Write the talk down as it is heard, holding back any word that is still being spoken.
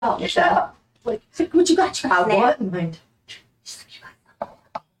Oh, Michelle. What you got? I wouldn't mind.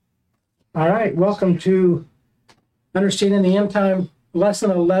 All right, welcome to Understanding the End Time, Lesson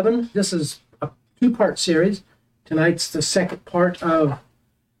 11. This is a two-part series. Tonight's the second part of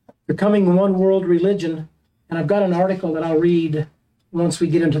Becoming One World Religion. And I've got an article that I'll read once we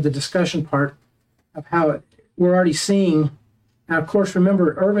get into the discussion part of how we're already seeing. Now, of course,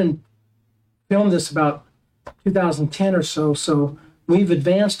 remember, Irvin filmed this about 2010 or so, so we've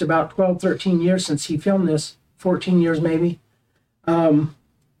advanced about 12, 13 years since he filmed this, 14 years maybe.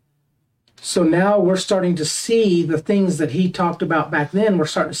 So now we're starting to see the things that he talked about back then. We're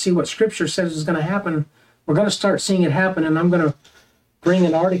starting to see what Scripture says is going to happen. We're going to start seeing it happen, and I'm going to bring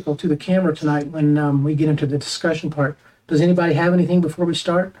an article to the camera tonight when we get into the discussion part. Does anybody have anything before we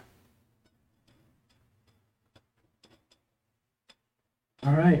start?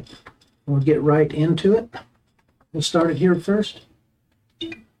 All right, we'll get right into it. We'll start it here first.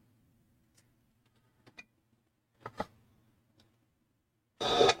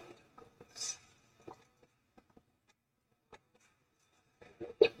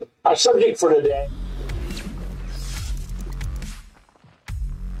 Our subject for today.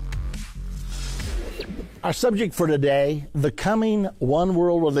 Our subject for today, the coming one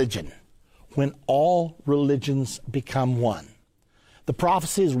world religion, when all religions become one. The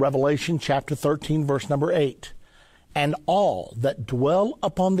prophecy is Revelation chapter 13, verse number 8. And all that dwell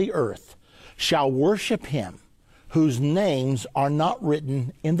upon the earth shall worship him, whose names are not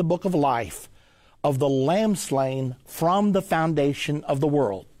written in the book of life of the Lamb slain from the foundation of the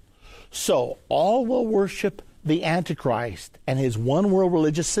world. So all will worship the Antichrist and his one world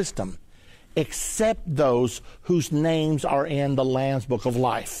religious system, except those whose names are in the Lamb's book of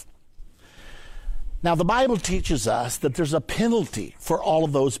life. Now, the Bible teaches us that there's a penalty for all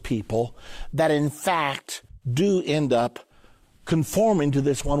of those people that, in fact, do end up conforming to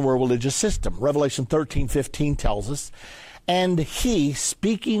this one world religious system. Revelation 13:15 tells us, and he,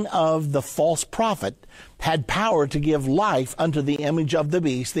 speaking of the false prophet, had power to give life unto the image of the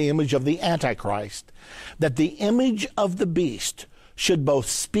beast, the image of the Antichrist, that the image of the beast should both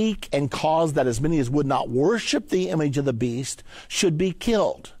speak and cause that as many as would not worship the image of the beast should be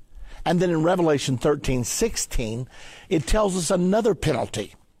killed. And then in Revelation 13:16, it tells us another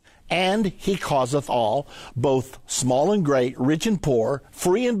penalty. And he causeth all, both small and great, rich and poor,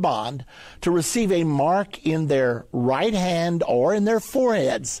 free and bond, to receive a mark in their right hand or in their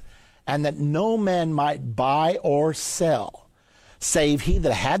foreheads, and that no man might buy or sell, save he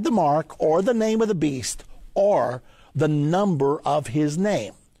that had the mark or the name of the beast or the number of his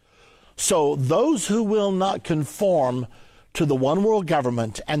name. So those who will not conform to the one world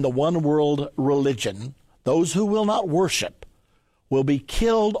government and the one world religion, those who will not worship, will be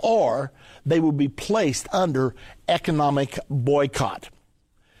killed or they will be placed under economic boycott.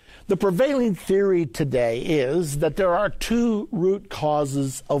 The prevailing theory today is that there are two root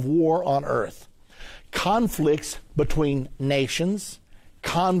causes of war on earth: conflicts between nations,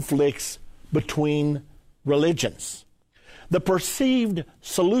 conflicts between religions. The perceived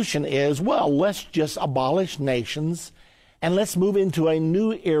solution is, well, let's just abolish nations and let's move into a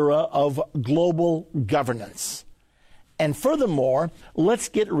new era of global governance. And furthermore, let's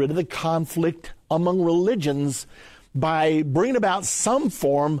get rid of the conflict among religions by bringing about some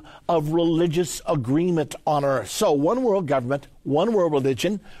form of religious agreement on earth. So one world government, one world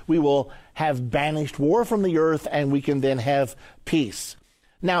religion, we will have banished war from the earth and we can then have peace.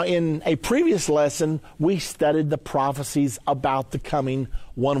 Now, in a previous lesson, we studied the prophecies about the coming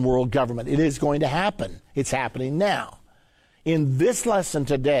one world government. It is going to happen. It's happening now. In this lesson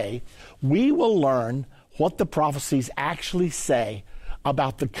today, we will learn what the prophecies actually say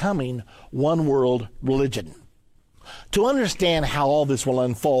about the coming one world religion. To understand how all this will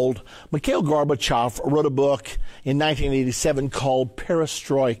unfold, Mikhail Gorbachev wrote a book in 1987 called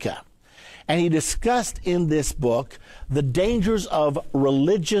Perestroika. And he discussed in this book the dangers of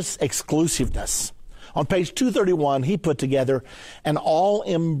religious exclusiveness. On page 231, he put together an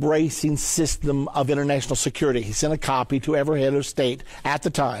all-embracing system of international security. He sent a copy to every head of state at the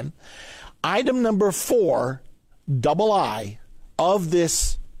time. Item number 4, double I, of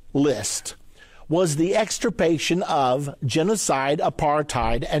this list was the extirpation of genocide,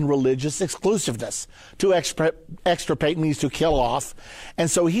 apartheid, and religious exclusiveness. To extirpate means to kill off.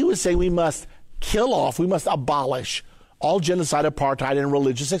 And so he was saying we must kill off, we must abolish all genocide, apartheid, and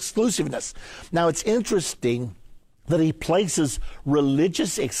religious exclusiveness. Now, it's interesting that he places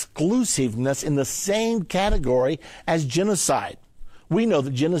religious exclusiveness in the same category as genocide. We know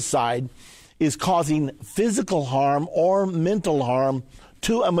that genocide is causing physical harm or mental harm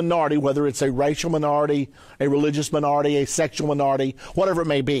to a minority, whether it's a racial minority, a religious minority, a sexual minority, whatever it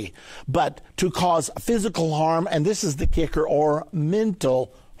may be, but to cause physical harm, and this is the kicker, or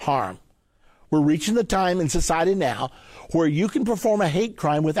mental harm. We're reaching the time in society now where you can perform a hate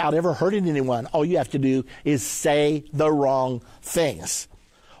crime without ever hurting anyone. All you have to do is say the wrong things.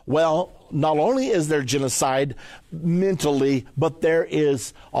 Well, not only is there genocide mentally, but there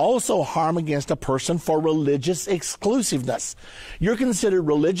is also harm against a person for religious exclusiveness. You're considered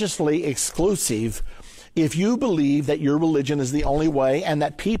religiously exclusive if you believe that your religion is the only way and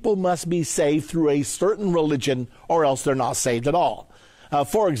that people must be saved through a certain religion or else they're not saved at all.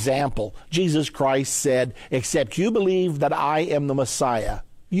 For example, Jesus Christ said, "Except you believe that I am the Messiah,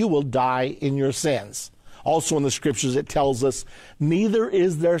 you will die in your sins." Also in the scriptures it tells us, "Neither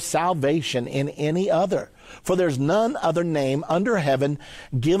is there salvation in any other, for there's none other name under heaven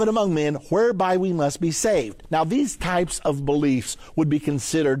given among men whereby we must be saved." Now these types of beliefs would be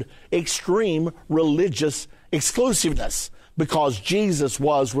considered extreme religious exclusiveness, because Jesus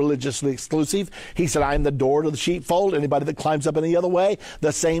was religiously exclusive. He said, "I am the door to the sheepfold. Anybody that climbs up any other way,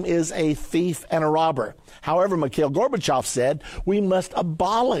 the same is a thief and a robber." However, Mikhail Gorbachev said, we must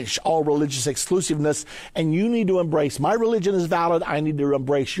abolish all religious exclusiveness, and you need to embrace my religion is valid. I need to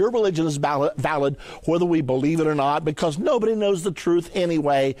embrace your religion is valid, whether we believe it or not, because nobody knows the truth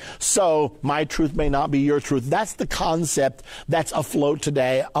anyway, so my truth may not be your truth. That's the concept that's afloat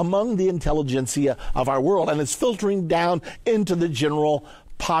today among the intelligentsia of our world, and it's filtering down into the general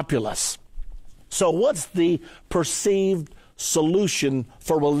populace. So what's the perceived solution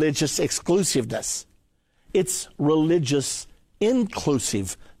for religious exclusiveness? It's religious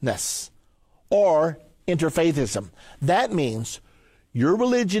inclusiveness, or interfaithism. That means your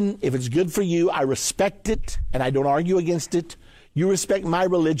religion, if it's good for you, I respect it and I don't argue against it. You respect my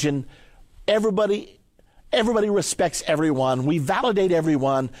religion. Everybody respects everyone. We validate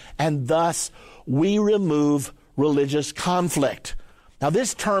everyone, and thus we remove religious conflict. Now,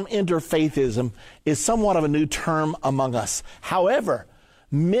 this term interfaithism is somewhat of a new term among us. However,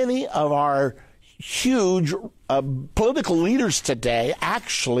 many of our huge political leaders today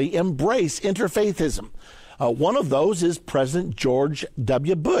actually embrace interfaithism. One of those is President George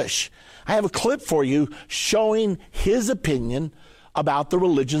W. Bush. I have a clip for you showing his opinion about the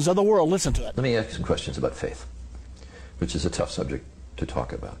religions of the world. Listen to it. Let me ask you some questions about faith, which is a tough subject to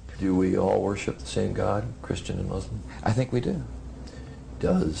talk about. Do we all worship the same God, Christian and Muslim? I think we do.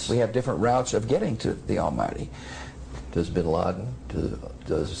 We have different routes of getting to the Almighty. Does bin Laden,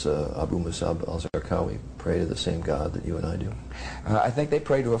 does Abu Musab al-Zarqawi pray to the same God that you and I do? I think they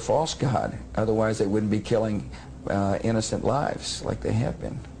pray to a false God. Otherwise, they wouldn't be killing innocent lives like they have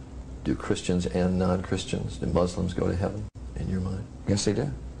been. Do Christians and non-Christians, do Muslims go to heaven, in your mind? Yes, they do.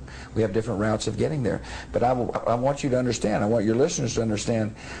 We have different routes of getting there. But I want you to understand, I want your listeners to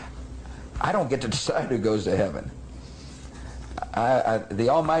understand, I don't get to decide who goes to heaven. The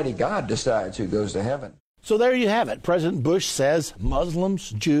Almighty God decides who goes to heaven. So there you have it. President Bush says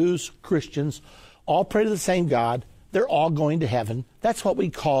Muslims, Jews, Christians all pray to the same God. They're all going to heaven. That's what we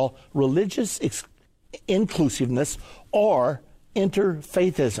call religious inclusiveness, or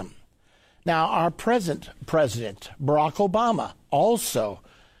interfaithism. Now, our present president, Barack Obama, also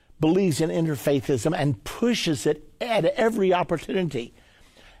believes in interfaithism and pushes it at every opportunity.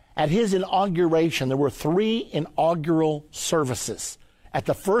 At his inauguration, there were 3 inaugural services. At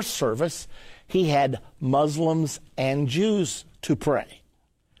the first service, he had Muslims and Jews to pray.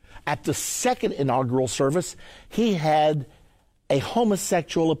 At the second inaugural service, he had a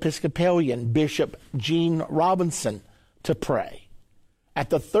homosexual Episcopalian, Bishop Gene Robinson, to pray. At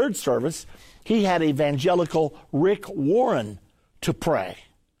the third service, he had evangelical Rick Warren to pray.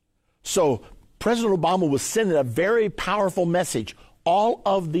 So President Obama was sending a very powerful message. All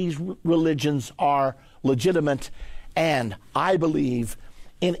of these religions are legitimate, and I believe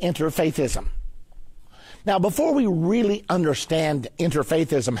in interfaithism. Now, before we really understand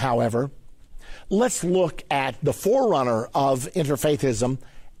interfaithism, however, let's look at the forerunner of interfaithism,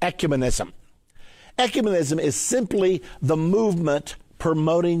 ecumenism. Ecumenism is simply the movement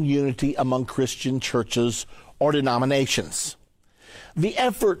promoting unity among Christian churches or denominations. The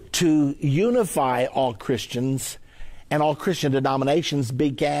effort to unify all Christians and all Christian denominations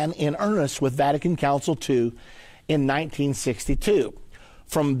began in earnest with Vatican Council II in 1962.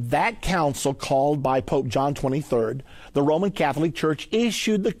 From that council, called by Pope John XXIII, the Roman Catholic Church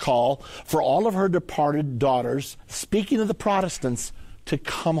issued the call for all of her departed daughters, speaking of the Protestants, to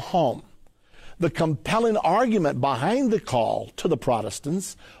come home. The compelling argument behind the call to the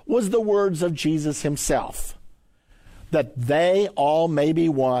Protestants was the words of Jesus himself, that they all may be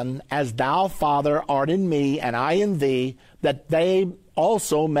one, as thou, Father, art in me, and I in thee, that they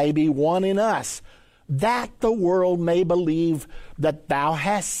also may be one in us, that the world may believe that thou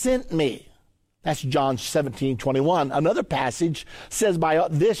hast sent me. That's John 17:21. Another passage says, by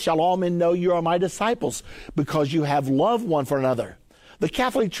this shall all men know you are my disciples, because you have loved one for another. The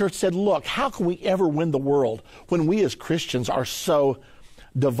Catholic Church said, look, how can we ever win the world when we as Christians are so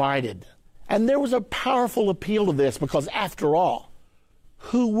divided? And there was a powerful appeal to this, because after all,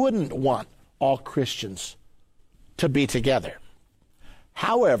 who wouldn't want all Christians to be together?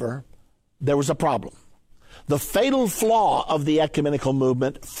 However, there was a problem. The fatal flaw of the ecumenical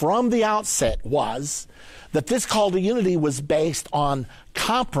movement from the outset was that this call to unity was based on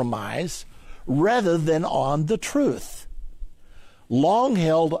compromise rather than on the truth.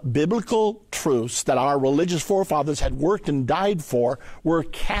 Long-held biblical truths that our religious forefathers had worked and died for were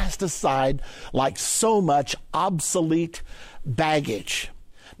cast aside like so much obsolete baggage.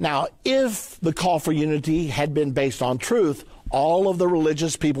 Now, if the call for unity had been based on truth, all of the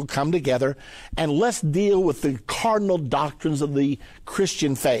religious people come together and let's deal with the cardinal doctrines of the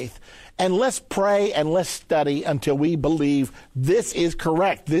Christian faith, and let's pray and let's study until we believe this is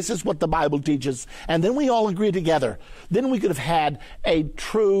correct. This is what the Bible teaches. And then we all agree together. Then we could have had a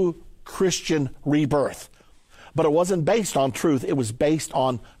true Christian rebirth. But it wasn't based on truth. It was based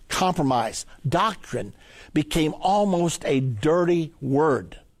on compromise. Doctrine became almost a dirty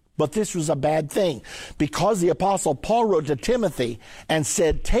word. But this was a bad thing, because the Apostle Paul wrote to Timothy and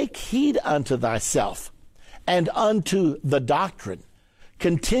said, take heed unto thyself and unto the doctrine.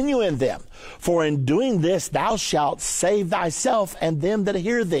 Continue in them, for in doing this thou shalt save thyself and them that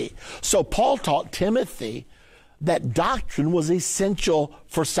hear thee. So Paul taught Timothy that doctrine was essential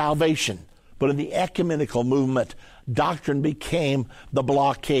for salvation. But in the ecumenical movement, doctrine became the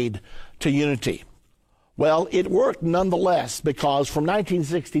blockade to unity. Well, it worked nonetheless, because from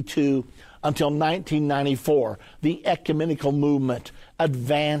 1962 until 1994, the ecumenical movement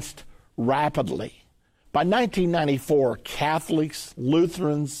advanced rapidly. By 1994, Catholics,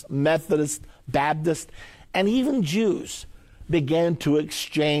 Lutherans, Methodists, Baptists, and even Jews began to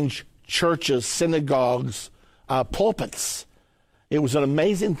exchange churches, synagogues, pulpits. It was an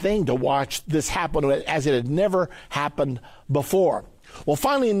amazing thing to watch this happen as it had never happened before. Well,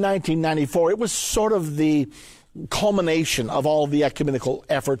 finally in 1994, it was sort of the culmination of all of the ecumenical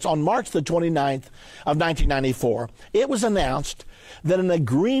efforts. On March the 29th of 1994, it was announced that an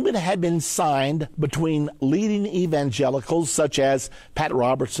agreement had been signed between leading evangelicals such as Pat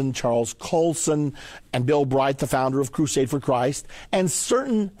Robertson, Charles Colson, and Bill Bright, the founder of Crusade for Christ, and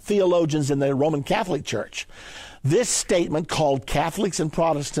certain theologians in the Roman Catholic Church. This statement, called Catholics and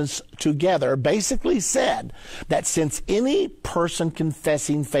Protestants Together, basically said that since any person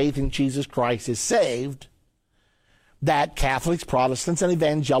confessing faith in Jesus Christ is saved, that Catholics, Protestants, and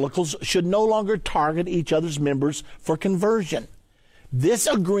evangelicals should no longer target each other's members for conversion. This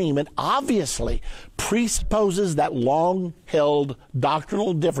agreement obviously presupposes that long-held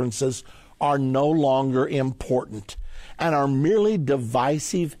doctrinal differences are no longer important and are merely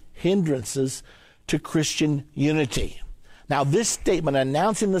divisive hindrances to Christian unity. Now, this statement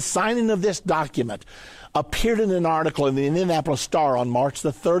announcing the signing of this document appeared in an article in the Indianapolis Star on March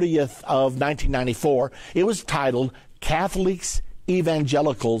the 30th of 1994. It was titled, Catholics,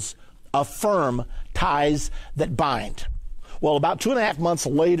 Evangelicals Affirm Ties That Bind. Well, about 2.5 months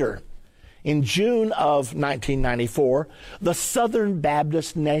later, in June of 1994, the Southern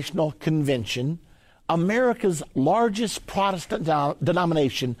Baptist National Convention, America's largest Protestant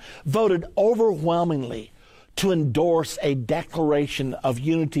denomination, voted overwhelmingly to endorse a declaration of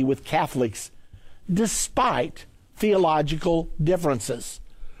unity with Catholics despite theological differences.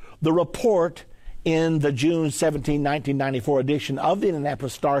 The report in the June 17, 1994 edition of the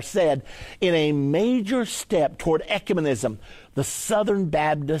Indianapolis Star said, in a major step toward ecumenism, the Southern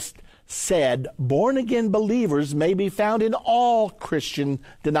Baptist said born-again believers may be found in all Christian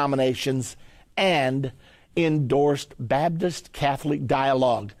denominations, and endorsed Baptist-Catholic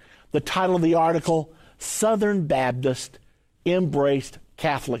dialogue. The title of the article, Southern Baptist Embraced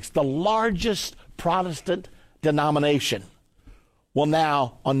Catholics, the largest Protestant denomination. Well,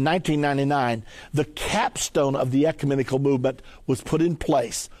 now, on 1999, the capstone of the ecumenical movement was put in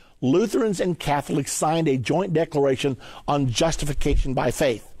place. Lutherans and Catholics signed a joint declaration on justification by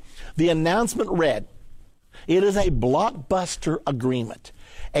faith. The announcement read, "It is a blockbuster agreement,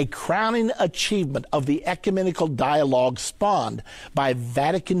 a crowning achievement of the ecumenical dialogue spawned by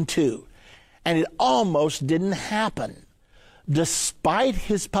Vatican II, and it almost didn't happen. Despite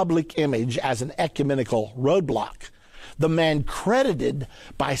his public image as an ecumenical roadblock, the man credited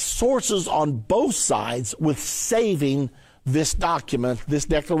by sources on both sides with saving this document, this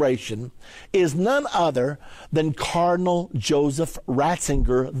declaration, is none other than Cardinal Joseph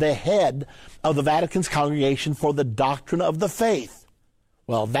Ratzinger, the head of the Vatican's Congregation for the Doctrine of the Faith.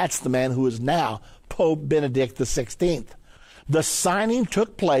 Well, that's the man who is now Pope Benedict XVI. The signing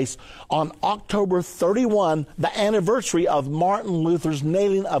took place on October 31, the anniversary of Martin Luther's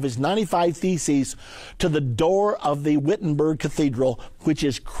nailing of his 95 Theses to the door of the Wittenberg Cathedral, which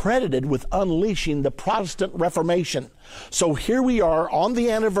is credited with unleashing the Protestant Reformation. So here we are on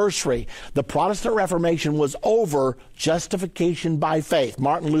the anniversary. The Protestant Reformation was over justification by faith.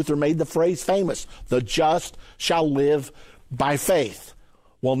 Martin Luther made the phrase famous, "The just shall live by faith."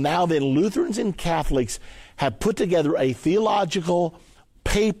 Well, now then, Lutherans and Catholics have put together a theological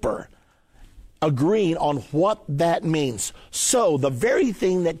paper agreeing on what that means. So the very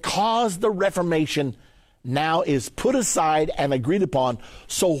thing that caused the Reformation now is put aside and agreed upon.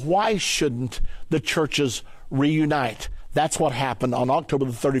 So why shouldn't the churches reunite? That's what happened on October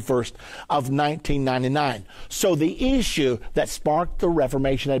the 31st of 1999. So the issue that sparked the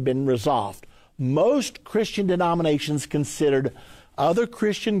Reformation had been resolved. Most Christian denominations considered other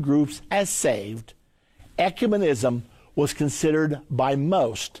Christian groups as saved. Ecumenism was considered by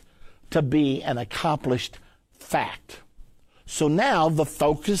most to be an accomplished fact. So now the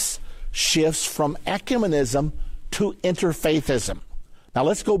focus shifts from ecumenism to interfaithism. Now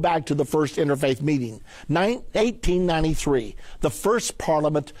let's go back to the first interfaith meeting. 1893, the first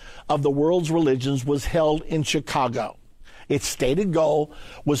parliament of the world's religions was held in Chicago. Its stated goal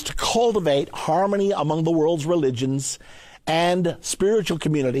was to cultivate harmony among the world's religions and spiritual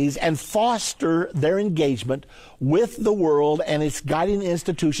communities and foster their engagement with the world and its guiding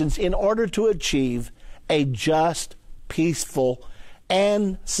institutions in order to achieve a just, peaceful,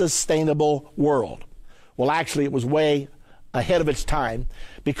 and sustainable world. Well, actually, it was way ahead of its time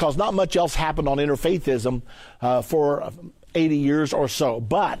because not much else happened on interfaithism for 80 years or so.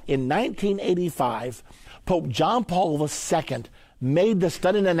 But in 1985, Pope John Paul II made the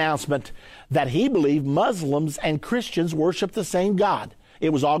stunning announcement that he believed Muslims and Christians worship the same God. It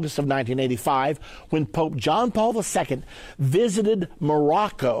was August of 1985 when Pope John Paul II visited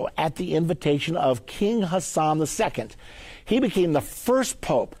Morocco at the invitation of King Hassan II. He became the first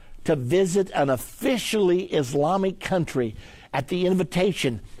pope to visit an officially Islamic country at the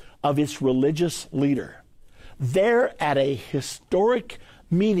invitation of its religious leader. There at a historic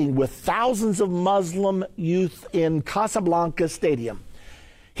meeting with thousands of Muslim youth in Casablanca Stadium,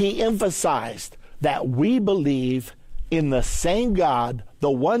 he emphasized that we believe in the same God,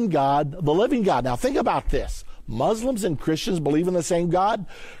 the one God, the living God. Now think about this. Muslims and Christians believe in the same God.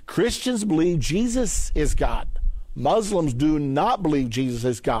 Christians believe Jesus is God. Muslims do not believe Jesus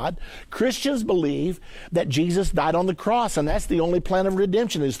is God. Christians believe that Jesus died on the cross, and that's the only plan of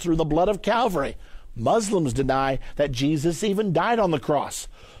redemption is through the blood of Calvary. Muslims deny that Jesus even died on the cross.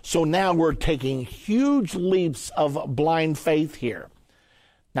 So now we're taking huge leaps of blind faith here.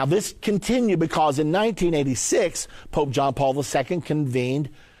 Now this continued because in 1986, Pope John Paul II convened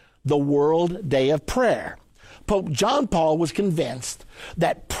the World Day of Prayer. Pope John Paul was convinced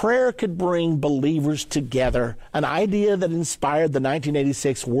that prayer could bring believers together, an idea that inspired the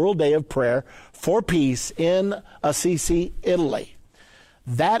 1986 World Day of Prayer for Peace in Assisi, Italy.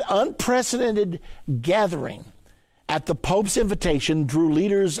 That unprecedented gathering at the Pope's invitation drew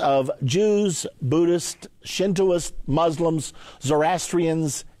leaders of Jews, Buddhists, Shintoists, Muslims,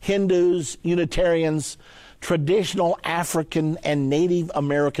 Zoroastrians, Hindus, Unitarians, traditional African and Native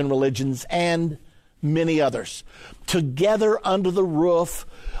American religions, and many others. Together under the roof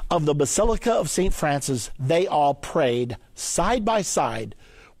of the Basilica of St. Francis, they all prayed side by side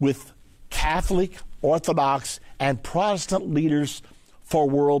with Catholic, Orthodox, and Protestant leaders for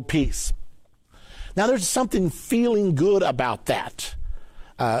world peace. Now, there's something feeling good about that.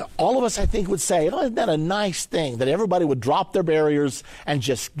 All of us, I think, would say, oh, isn't that a nice thing that everybody would drop their barriers and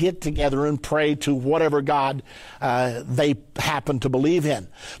just get together and pray to whatever God they happen to believe in.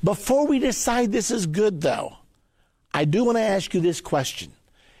 Before we decide this is good, though, I do want to ask you this question.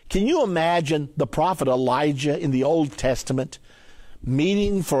 Can you imagine the prophet Elijah in the Old Testament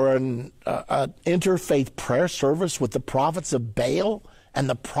meeting for an interfaith prayer service with the prophets of Baal and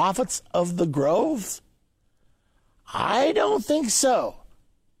the prophets of the groves? I don't think so.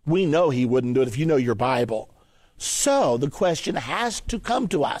 We know he wouldn't do it if you know your Bible. So the question has to come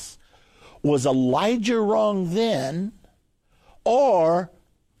to us. Was Elijah wrong then, or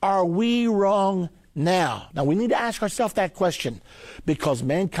are we wrong now? Now we need to ask ourselves that question because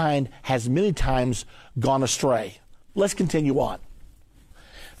mankind has many times gone astray. Let's continue on.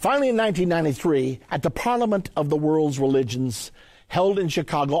 Finally, in 1993, at the Parliament of the World's Religions, held in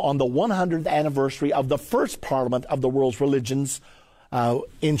Chicago on the 100th anniversary of the first Parliament of the World's Religions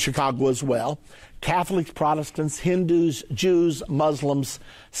in Chicago as well. Catholics, Protestants, Hindus, Jews, Muslims,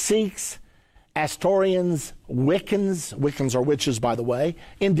 Sikhs, Astorians, Wiccans are witches, by the way,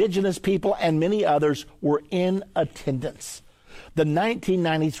 indigenous people, and many others were in attendance. The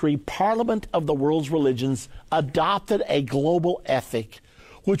 1993 Parliament of the World's Religions adopted a global ethic,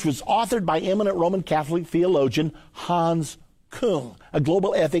 which was authored by eminent Roman Catholic theologian Hans Küng. A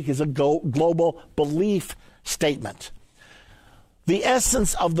global ethic is a global belief statement. The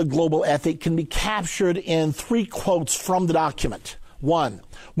essence of the global ethic can be captured in 3 quotes from the document. 1,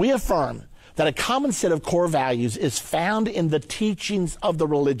 we affirm that a common set of core values is found in the teachings of the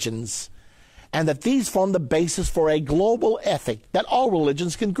religions, and that these form the basis for a global ethic that all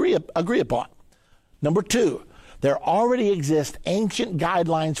religions can agree upon. Number 2, there already exist ancient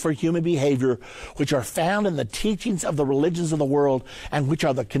guidelines for human behavior which are found in the teachings of the religions of the world and which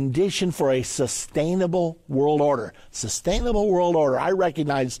are the condition for a sustainable world order. Sustainable world order. I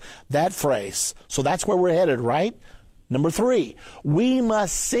recognize that phrase. So that's where we're headed, right? Number 3, we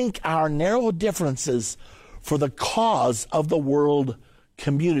must sink our narrow differences for the cause of the world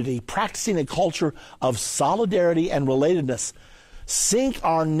community, practicing a culture of solidarity and relatedness. Sink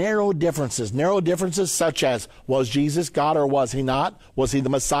our narrow differences such as, was Jesus God or was he not? Was he the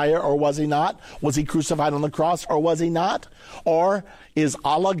Messiah or was he not? Was he crucified on the cross or was he not? Or is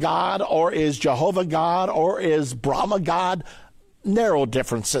Allah God or is Jehovah God or is Brahma God? Narrow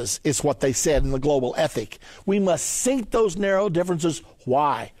differences is what they said in the global ethic. We must sink those narrow differences.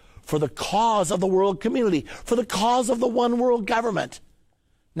 Why? For the cause of the world community, for the cause of the one world government.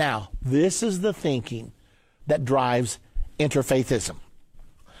 Now, this is the thinking that drives interfaithism.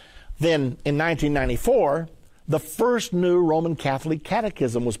 Then, in 1994, the first new Roman Catholic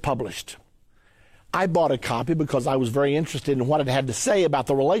Catechism was published. I bought a copy because I was very interested in what it had to say about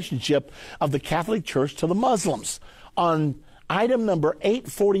the relationship of the Catholic Church to the Muslims. On item number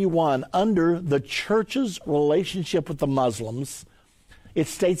 841, under the Church's relationship with the Muslims, it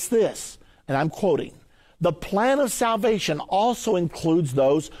states this, and I'm quoting, "The plan of salvation also includes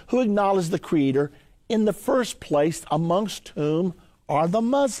those who acknowledge the Creator in the first place, amongst whom are the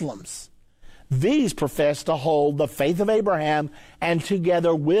Muslims. These profess to hold the faith of Abraham, and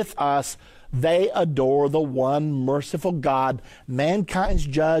together with us they adore the one merciful God, mankind's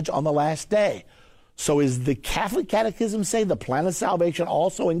judge on the last day." So is the Catholic Catechism saying the plan of salvation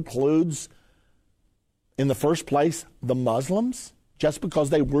also includes, in the first place, the Muslims, just because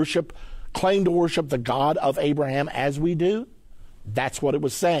they claim to worship the God of Abraham as we do? That's what it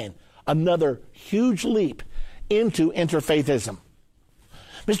was saying. Another huge leap into interfaithism.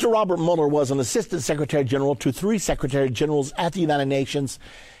 Mr. Robert Mueller was an assistant secretary general to 3 secretary generals at the United Nations.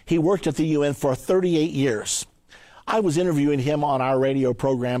 He worked at the UN for 38 years. I was interviewing him on our radio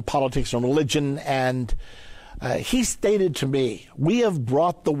program, Politics and Religion, and he stated to me, we have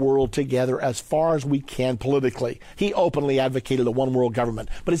brought the world together as far as we can politically. He openly advocated a one world government,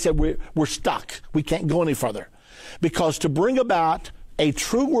 but he said we're stuck. We can't go any further. Because to bring about a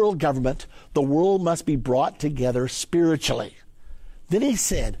true world government, the world must be brought together spiritually. Then he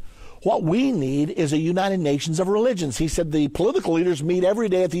said, what we need is a United Nations of religions. He said the political leaders meet every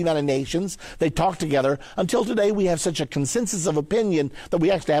day at the United Nations. They talk together. Until today, we have such a consensus of opinion that we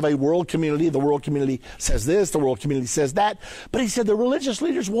actually have a world community. The world community says this, the world community says that. But he said the religious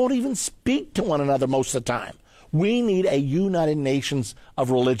leaders won't even speak to one another most of the time. We need a United Nations of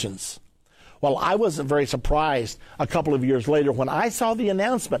religions. Well, I wasn't very surprised a couple of years later when I saw the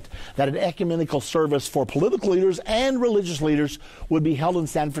announcement that an ecumenical service for political leaders and religious leaders would be held in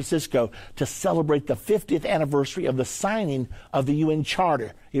San Francisco to celebrate the 50th anniversary of the signing of the UN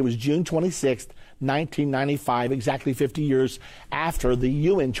Charter. It was June 26th, 1995, exactly 50 years after the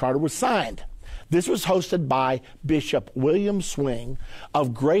UN Charter was signed. This was hosted by Bishop William Swing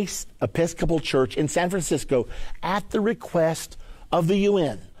of Grace Episcopal Church in San Francisco at the request of the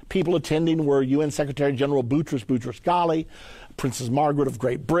UN. People attending were UN Secretary General Boutros Boutros-Ghali, Princess Margaret of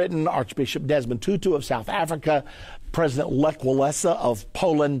Great Britain, Archbishop Desmond Tutu of South Africa, President Lech Walesa of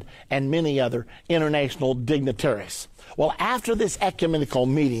Poland, and many other international dignitaries. Well, after this ecumenical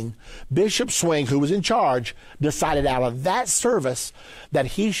meeting, Bishop Swing, who was in charge, decided out of that service that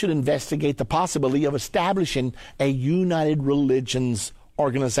he should investigate the possibility of establishing a United Religions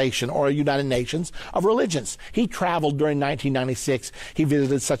organization or a United Nations of religions. He traveled during 1996. He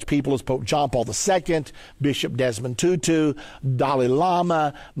visited such people as Pope John Paul II, Bishop Desmond Tutu, Dalai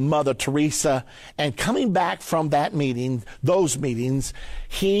Lama, Mother Teresa, and coming back from that meeting, those meetings,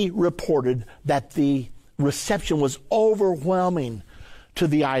 he reported that the reception was overwhelming to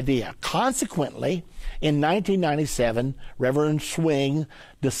the idea. Consequently, In 1997, Reverend Swing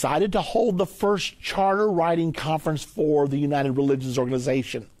decided to hold the first charter writing conference for the United Religions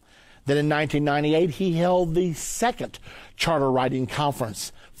Organization. Then in 1998, he held the second charter writing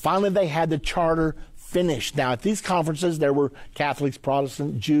conference. Finally, they had the charter finished. Now, at these conferences, there were Catholics,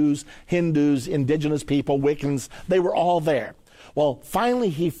 Protestants, Jews, Hindus, indigenous people, Wiccans. They were all there. Well, finally,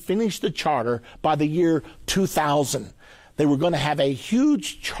 he finished the charter by the year 2000. They were going to have a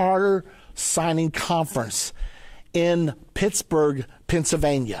huge charter signing conference in Pittsburgh,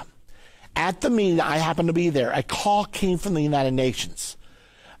 Pennsylvania. At the meeting, I happened to be there. A call came from the United Nations.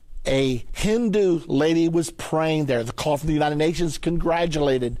 A Hindu lady was praying there. The call from the United Nations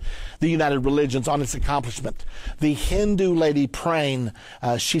congratulated the United Religions on its accomplishment. The Hindu lady praying,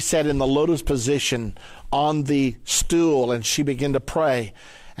 she sat in the lotus position on the stool, and she began to pray.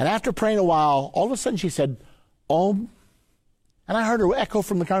 And after praying a while, all of a sudden she said, Om. And I heard her echo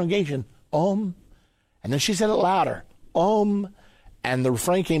from the congregation, Om. And then she said it louder, Om. And the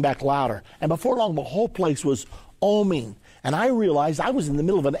refrain came back louder. And before long, the whole place was oming. And I realized I was in the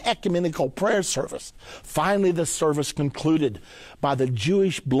middle of an ecumenical prayer service. Finally, the service concluded by the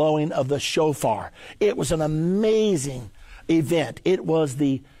Jewish blowing of the shofar. It was an amazing event. It was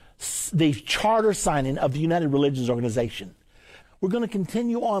the charter signing of the United Religions Organization. We're going to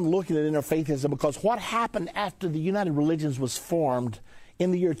continue on looking at interfaithism because what happened after the United Religions was formed in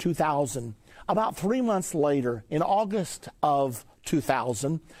the year 2000, about 3 months later, in August of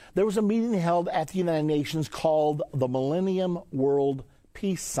 2000, there was a meeting held at the United Nations called the Millennium World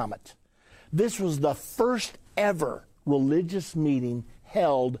Peace Summit. This was the first ever religious meeting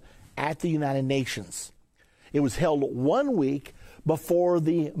held at the United Nations. It was held 1 week before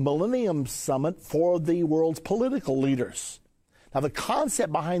the Millennium Summit for the world's political leaders. Now, the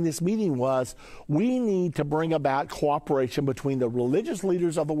concept behind this meeting was we need to bring about cooperation between the religious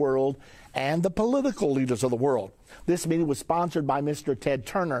leaders of the world and the political leaders of the world. This meeting was sponsored by Mr. Ted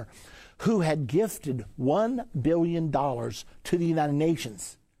Turner, who had gifted $1 billion to the United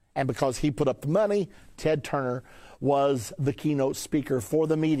Nations. And because he put up the money, Ted Turner was the keynote speaker for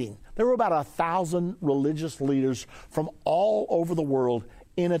the meeting. There were about 1,000 religious leaders from all over the world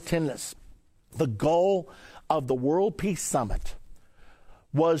in attendance. The goal of the World Peace Summit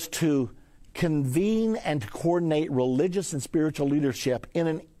was to convene and to coordinate religious and spiritual leadership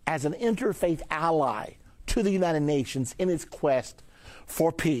as an interfaith ally to the United Nations in its quest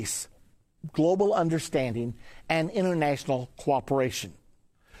for peace, global understanding, and international cooperation.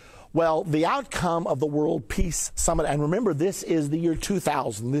 Well, the outcome of the World Peace Summit, and remember, this is the year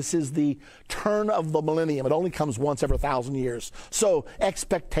 2000. This is the turn of the millennium. It only comes once every 1,000 years. So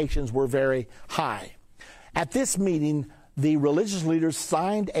expectations were very high. At this meeting, the religious leaders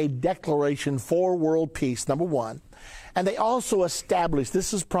signed a declaration for world peace, number one, and they also established,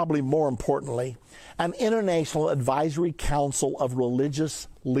 this is probably more importantly, an International Advisory Council of Religious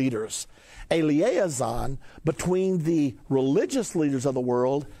Leaders, a liaison between the religious leaders of the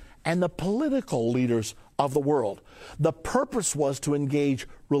world and the political leaders of the world. The purpose was to engage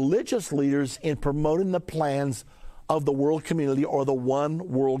religious leaders in promoting the plans of the world community or the one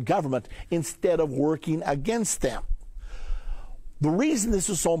world government instead of working against them. The reason this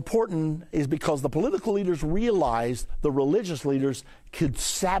is so important is because the political leaders realized the religious leaders could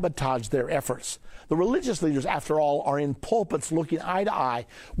sabotage their efforts. The religious leaders, after all, are in pulpits looking eye to eye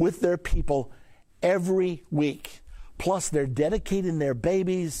with their people every week. Plus, they're dedicating their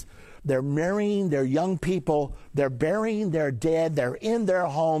babies, they're marrying their young people, they're burying their dead, they're in their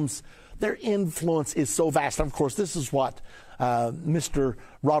homes. Their influence is so vast. And of course, this is what Mr.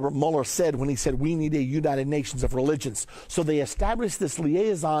 Robert Mueller said when he said, we need a United Nations of religions. So they established this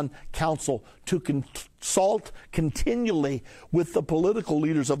liaison council to consult continually with the political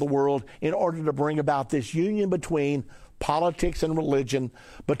leaders of the world in order to bring about this union between politics and religion,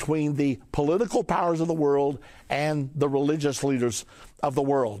 between the political powers of the world and the religious leaders of the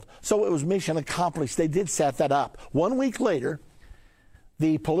world. So it was mission accomplished. They did set that up. 1 week later,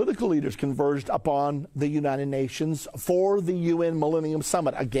 the political leaders converged upon the United Nations for the UN Millennium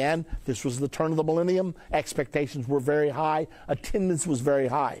Summit. Again, this was the turn of the millennium. Expectations were very high. Attendance was very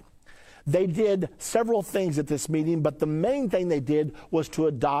high. They did several things at this meeting, but the main thing they did was to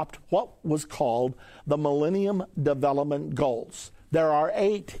adopt what was called the Millennium Development Goals. There are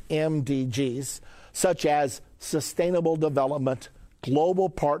 8 MDGs, such as sustainable development, global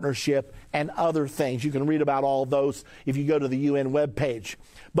partnership, and other things. You can read about all those if you go to the UN webpage.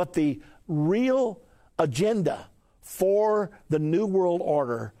 But the real agenda for the New World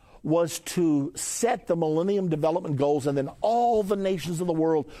Order was to set the Millennium Development Goals, and then all the nations of the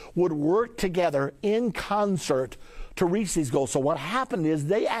world would work together in concert to reach these goals. So what happened is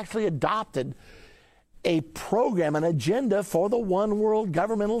they actually adopted a program, an agenda for the one world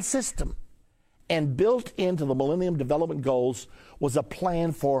governmental system. And built into the Millennium Development Goals was a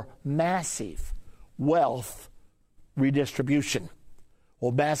plan for massive wealth redistribution.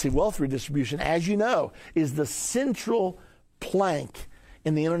 Well, massive wealth redistribution, as you know, is the central plank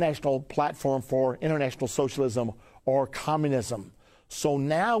in the international platform for international socialism or communism. So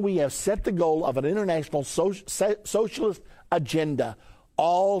now we have set the goal of an international socialist agenda,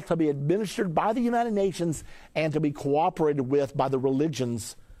 all to be administered by the United Nations and to be cooperated with by the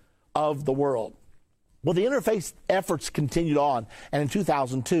religions of the world. Well, the interfaith efforts continued on, and in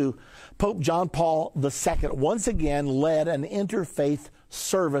 2002, Pope John Paul II once again led an interfaith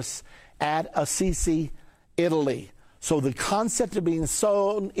service at Assisi, Italy. So the concept of being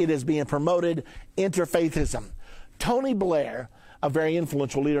sown, it is being promoted, interfaithism. Tony Blair, a very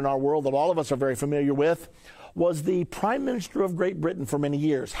influential leader in our world that all of us are very familiar with, was the Prime Minister of Great Britain for many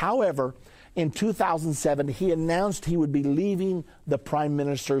years. However, in 2007, he announced he would be leaving the Prime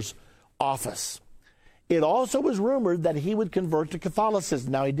Minister's office. It also was rumored that he would convert to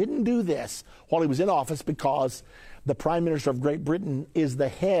Catholicism. Now, he didn't do this while he was in office because the Prime Minister of Great Britain is the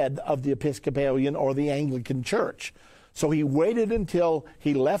head of the Episcopalian or the Anglican Church. So he waited until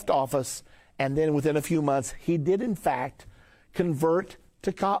he left office, and then within a few months, he did, in fact, convert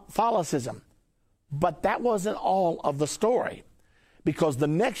to Catholicism. But that wasn't all of the story, because the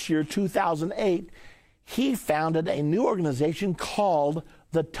next year, 2008, he founded a new organization called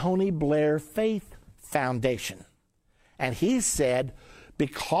the Tony Blair Faith Foundation. And he said,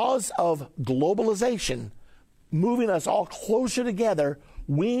 because of globalization moving us all closer together,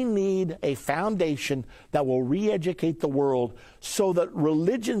 we need a foundation that will re-educate the world so that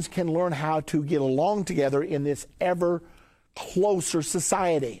religions can learn how to get along together in this ever closer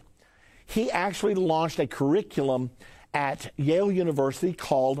society. He actually launched a curriculum at Yale University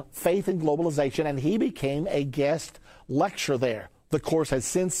called Faith and Globalization, and he became a guest lecturer there. The course has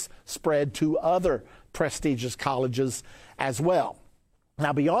since spread to other prestigious colleges as well.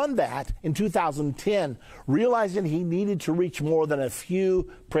 Now, beyond that, in 2010, realizing he needed to reach more than a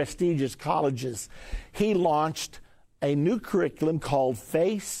few prestigious colleges, he launched a new curriculum called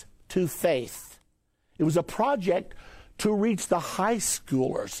Face to Faith. It was a project to reach the high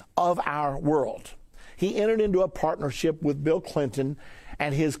schoolers of our world. He entered into a partnership with Bill Clinton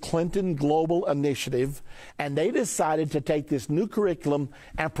and his Clinton Global Initiative, and they decided to take this new curriculum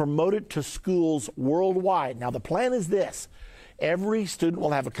and promote it to schools worldwide. Now, the plan is this. Every student will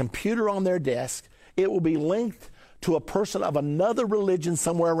have a computer on their desk. It will be linked to a person of another religion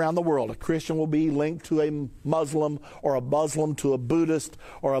somewhere around the world. A Christian will be linked to a Muslim, or a Muslim to a Buddhist,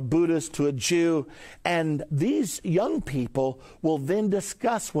 or a Buddhist to a Jew. And these young people will then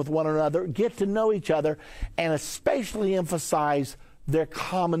discuss with one another, get to know each other, and especially emphasize their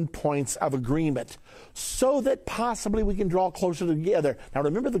common points of agreement so that possibly we can draw closer together. Now,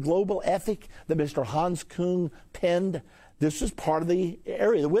 remember the global ethic that Mr. Hans Kuhn penned? This is part of the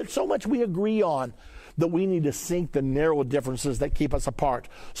area with so much we agree on that we need to sink the narrow differences that keep us apart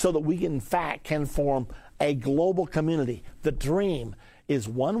so that we, in fact, can form a global community. The dream is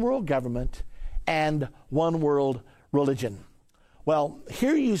one world government and one world religion. Well,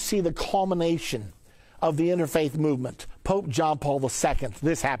 here you see the culmination of the interfaith movement. Pope John Paul II,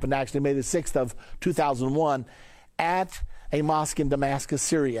 this happened actually May the 6th of 2001, at a mosque in Damascus,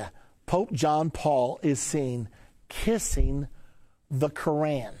 Syria. Pope John Paul is seen kissing the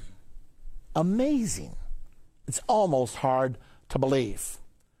Quran. Amazing. It's almost hard to believe.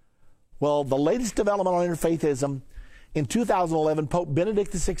 Well, the latest development on interfaithism, in 2011, Pope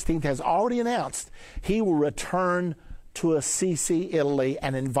Benedict XVI has already announced he will return to Assisi, Italy,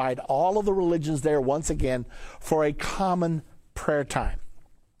 and invite all of the religions there once again for a common prayer time.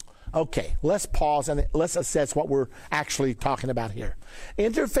 Okay, let's pause and let's assess what we're actually talking about here.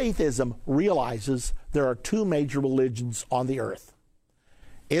 Interfaithism realizes there are two major religions on the earth: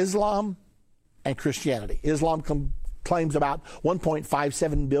 Islam and Christianity. Islam claims about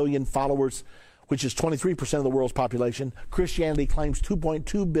 1.57 billion followers, which is 23% of the world's population. Christianity claims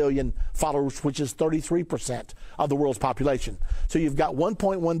 2.2 billion followers, which is 33% of the world's population. So you've got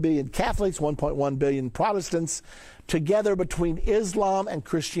 1.1 billion Catholics, 1.1 billion Protestants. Together, between Islam and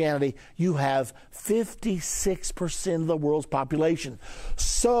Christianity, you have 56% of the world's population.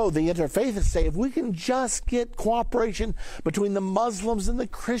 So the interfaithists say, if we can just get cooperation between the Muslims and the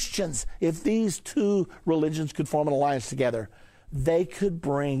Christians, if these two religions could form an alliance together, they could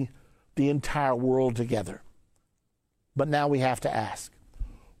bring the entire world together. But now we have to ask,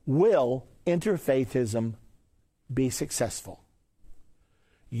 will interfaithism be successful?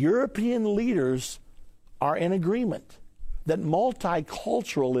 European leaders are in agreement that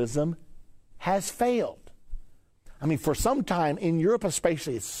multiculturalism has failed. I mean, for some time in Europe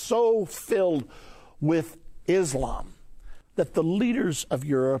especially, it's so filled with Islam that the leaders of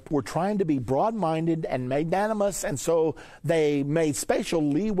Europe were trying to be broad-minded and magnanimous, and so they made special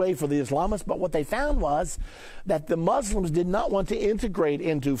leeway for the Islamists. But what they found was that the Muslims did not want to integrate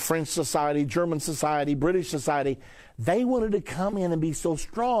into French society, German society, British society. They wanted to come in and be so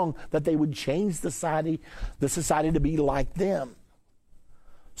strong that they would change the society to be like them.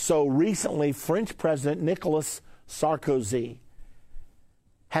 So recently, French President Nicolas Sarkozy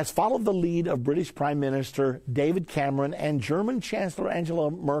has followed the lead of British Prime Minister David Cameron and German Chancellor Angela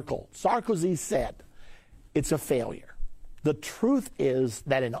Merkel. Sarkozy said, it's a failure. The truth is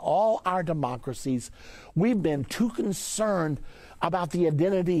that in all our democracies, we've been too concerned about the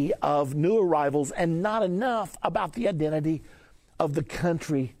identity of new arrivals and not enough about the identity of the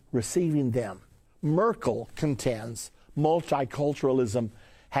country receiving them. Merkel contends multiculturalism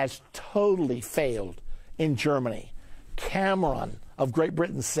has totally failed in Germany. Cameron of Great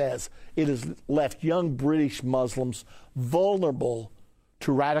Britain says it has left young British Muslims vulnerable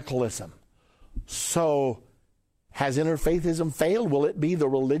to radicalism. So, has interfaithism failed? Will it be the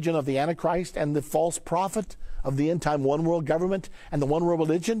religion of the Antichrist and the false prophet of the end-time one-world government and the one-world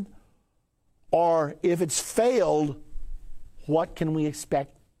religion? Or if it's failed, what can we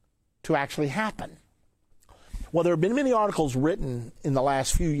expect to actually happen? Well, there have been many articles written in the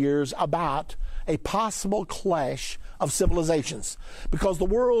last few years about a possible clash of civilizations because the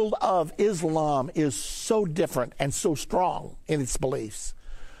world of Islam is so different and so strong in its beliefs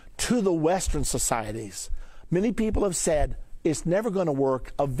to the Western societies. Many people have said it's never going to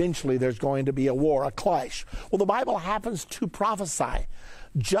work. Eventually, there's going to be a war, a clash. Well, the Bible happens to prophesy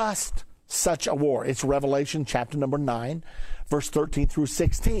just such a war. It's Revelation chapter number 9, verse 13 through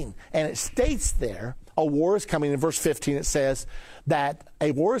 16. And it states there, a war is coming. In verse 15, it says that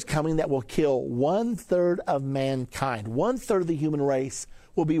a war is coming that will kill 1/3 of mankind. 1/3 of the human race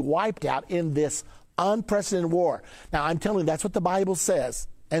will be wiped out in this unprecedented war. Now, I'm telling you, that's what the Bible says,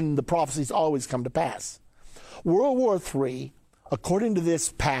 and the prophecies always come to pass. World War III, according to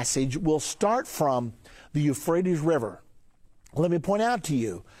this passage, will start from the Euphrates River. Let me point out to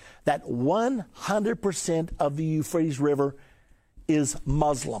you that 100% of the Euphrates River is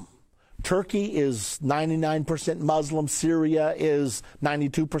Muslim. Turkey is 99% Muslim. Syria is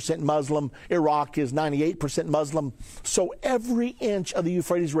 92% Muslim. Iraq is 98% Muslim. So every inch of the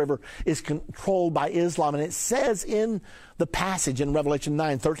Euphrates River is controlled by Islam. And it says in the passage in Revelation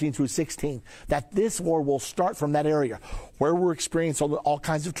 9, 13 through 16, that this war will start from that area where we're experiencing all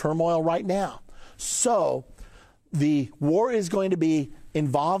kinds of turmoil right now. So the war is going to be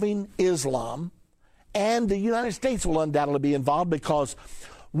involving Islam, and the United States will undoubtedly be involved because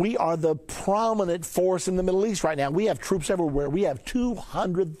we are the prominent force in the Middle East right now. We have troops everywhere. We have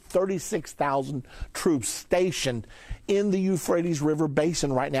 236,000 troops stationed in the Euphrates River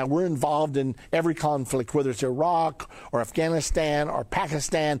Basin right now. We're involved in every conflict, whether it's Iraq or Afghanistan or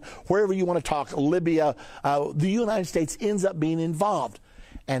Pakistan, wherever you want to talk, Libya. The United States ends up being involved.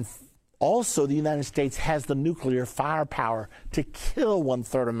 And also, the United States has the nuclear firepower to kill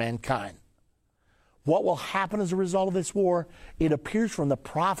 1/3 of mankind. What will happen as a result of this war? It appears from the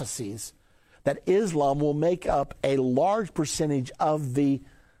prophecies that Islam will make up a large percentage of the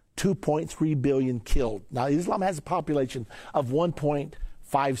 2.3 billion killed. Now, Islam has a population of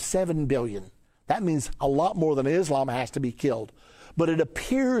 1.57 billion. That means a lot more than Islam has to be killed. But it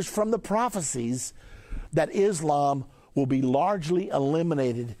appears from the prophecies that Islam will be largely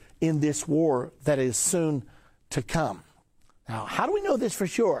eliminated in this war that is soon to come. Now, how do we know this for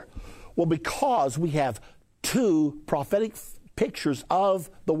sure? Well, because we have two prophetic pictures of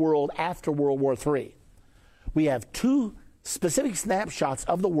the world after World War III. We have two specific snapshots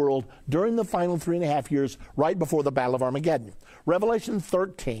of the world during the final 3.5 years right before the Battle of Armageddon. Revelation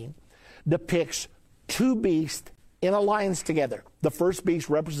 13 depicts two beasts in alliance together. The first beast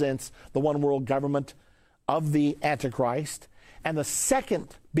represents the one world government of the Antichrist, and the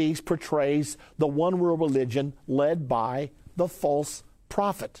second beast portrays the one world religion led by the false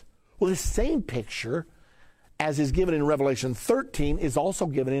prophet. Well, the same picture as is given in Revelation 13 is also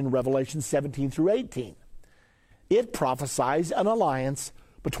given in Revelation 17 through 18. It prophesies an alliance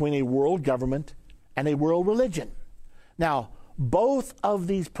between a world government and a world religion. Now, both of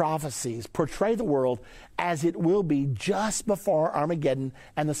these prophecies portray the world as it will be just before Armageddon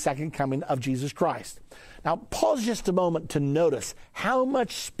and the second coming of Jesus Christ. Now, pause just a moment to notice how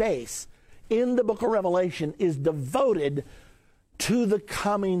much space in the book of Revelation is devoted to the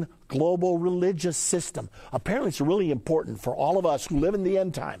coming global religious system. Apparently, it's really important for all of us who live in the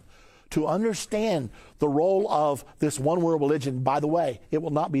end time to understand the role of this one world religion. By the way, it will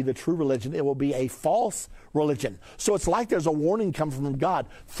not be the true religion. It will be a false religion. So it's like there's a warning coming from God.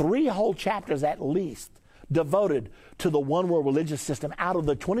 3 whole chapters at least devoted to the one world religious system out of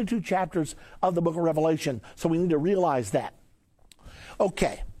the 22 chapters of the book of Revelation. So we need to realize that.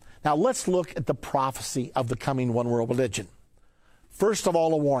 Okay, now let's look at the prophecy of the coming one world religion. First of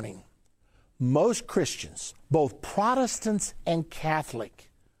all, a warning. Most Christians, both Protestants and Catholic,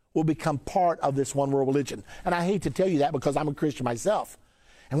 will become part of this one world religion. And I hate to tell you that because I'm a Christian myself.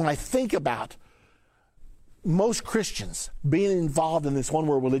 And when I think about most Christians being involved in this one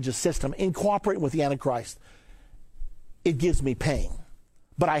world religious system, in cooperating with the Antichrist, it gives me pain.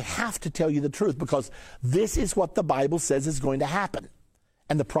 But I have to tell you the truth because this is what the Bible says is going to happen.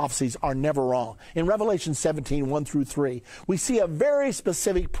 And the prophecies are never wrong. In Revelation 17, 1 through 3, we see a very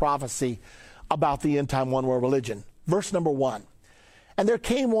specific prophecy about the end time one world religion. Verse number 1. And there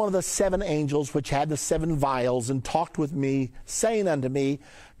came one of the 7 angels which had the 7 vials, and talked with me, saying unto me,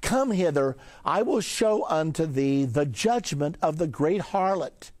 Come hither, I will show unto thee the judgment of the great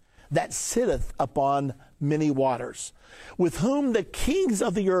harlot that sitteth upon many waters, with whom the kings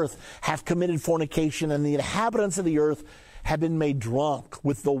of the earth have committed fornication, and the inhabitants of the earth have been made drunk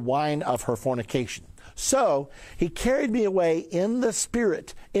with the wine of her fornication. So he carried me away in the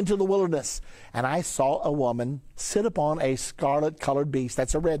spirit into the wilderness, and I saw a woman sit upon a scarlet-colored beast,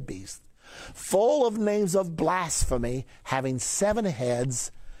 that's a red beast, full of names of blasphemy, having 7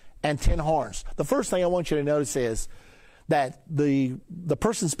 heads and 10 horns. The first thing I want you to notice is that the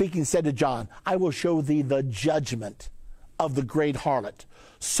person speaking said to John, I will show thee the judgment of the great harlot.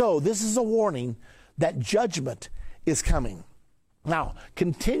 So this is a warning that judgment is coming. Now,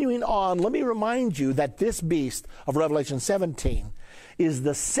 continuing on, let me remind you that this beast of Revelation 17 is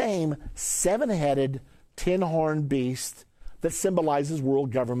the same 7-headed, 10-horned beast that symbolizes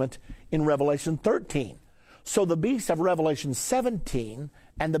world government in Revelation 13. So the beast of Revelation 17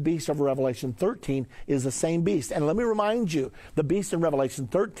 and the beast of Revelation 13 is the same beast. And let me remind you, the beast in Revelation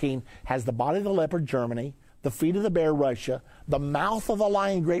 13 has the body of the leopard, Germany, the feet of the bear, Russia, the mouth of the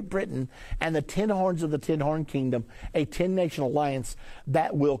lion, Great Britain, and the 10 horns of the 10-horn kingdom, a 10-nation alliance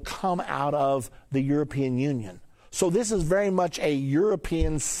that will come out of the European Union. So this is very much a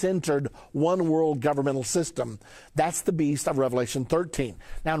European-centered one-world governmental system. That's the beast of Revelation 13.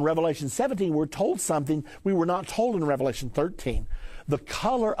 Now in Revelation 17, we're told something we were not told in Revelation 13. The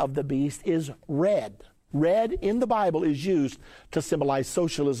color of the beast is red. Red in the Bible is used to symbolize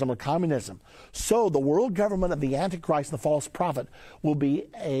socialism or communism. So the world government of the Antichrist and the false prophet will be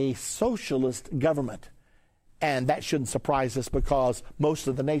a socialist government. And that shouldn't surprise us because most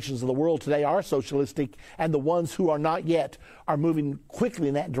of the nations of the world today are socialistic, and the ones who are not yet are moving quickly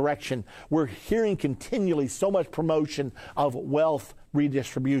in that direction. We're hearing continually so much promotion of wealth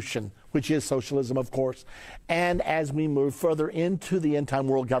redistribution, which is socialism, of course. And as we move further into the end-time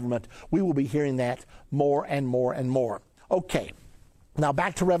world government, we will be hearing that more and more and more. Okay, now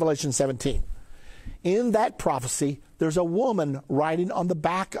back to Revelation 17. In that prophecy, there's a woman riding on the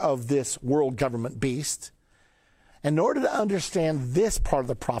back of this world government beast. In order to understand this part of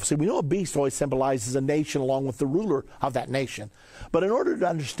the prophecy, we know a beast always symbolizes a nation along with the ruler of that nation. But in order to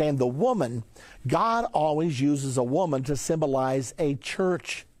understand the woman, God always uses a woman to symbolize a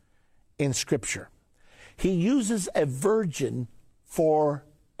church in Scripture. He uses a virgin for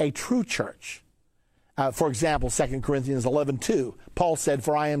a true church. For example, 2 Corinthians 11:2, Paul said,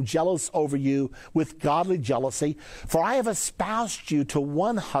 For I am jealous over you with godly jealousy, for I have espoused you to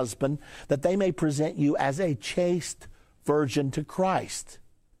one husband, that they may present you as a chaste virgin to Christ.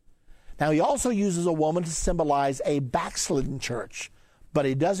 Now, he also uses a woman to symbolize a backslidden church, but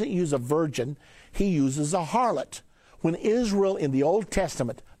he doesn't use a virgin, he uses a harlot. When Israel in the Old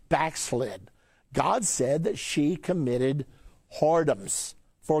Testament backslid, God said that she committed whoredoms.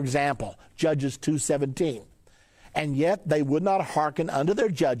 For example, Judges 2:17. And yet they would not hearken unto their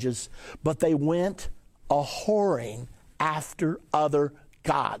judges, but they went a-whoring after other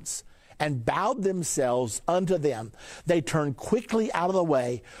gods, and bowed themselves unto them. They turned quickly out of the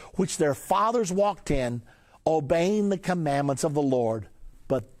way which their fathers walked in, obeying the commandments of the Lord,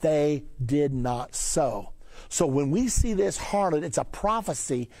 but they did not so. So when we see this harlot, it's a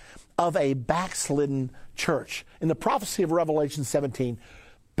prophecy of a backslidden church. In the prophecy of Revelation 17,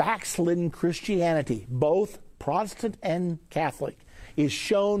 backslidden Christianity, both Protestant and Catholic, is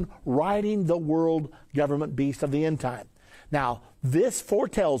shown riding the world government beast of the end time. Now, this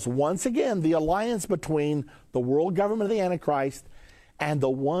foretells once again the alliance between the world government of the Antichrist and the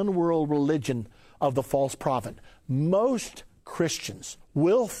one world religion of the false prophet. Most Christians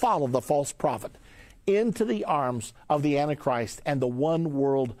will follow the false prophet into the arms of the Antichrist and the one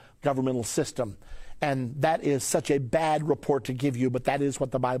world governmental system. And that is such a bad report to give you, but that is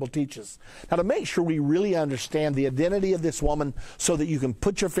what the Bible teaches. Now, to make sure we really understand the identity of this woman so that you can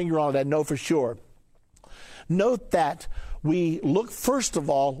put your finger on it and know for sure, note that we look, first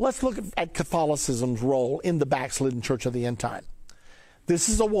of all, let's look at Catholicism's role in the backslidden church of the end time. This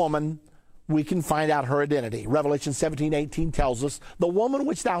is a woman. We can find out her identity. Revelation 17:18 tells us, the woman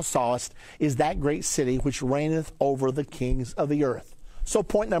which thou sawest is that great city which reigneth over the kings of the earth. So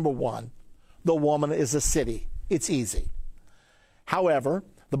point number one, the woman is a city. It's easy. However,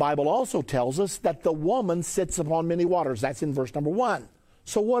 the Bible also tells us that the woman sits upon many waters. That's in verse number 1.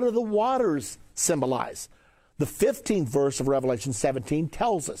 So what do the waters symbolize? The 15th verse of Revelation 17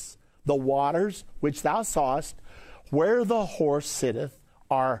 tells us, the waters which thou sawest, where the horse sitteth,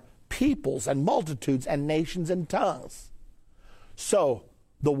 are peoples and multitudes and nations and tongues. So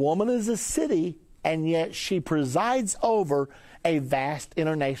the woman is a city, and yet she presides over a vast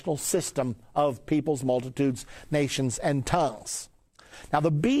international system of peoples, multitudes, nations, and tongues. Now,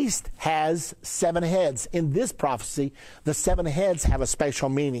 the beast has 7 heads. In this prophecy, the 7 heads have a special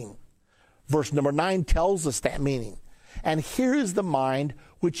meaning. Verse number 9 tells us that meaning. And here is the mind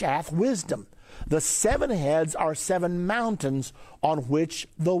which hath wisdom. The 7 heads are 7 mountains on which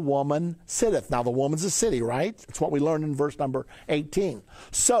the woman sitteth. Now, the woman's a city, right? That's what we learned in verse number 18.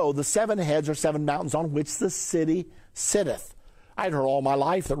 So, the 7 heads are 7 mountains on which the city sitteth. I'd heard all my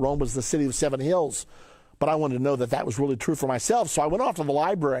life that Rome was the city of 7 hills, but I wanted to know that that was really true for myself. So I went off to the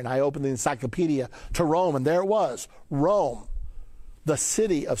library and I opened the encyclopedia to Rome, and there it was, Rome, the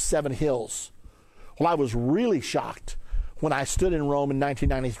city of 7 hills. Well, I was really shocked when I stood in Rome in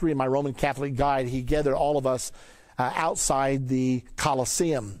 1993, and my Roman Catholic guide, he gathered all of us outside the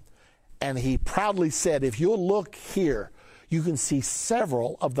Colosseum, and he proudly said, if you'll look here, you can see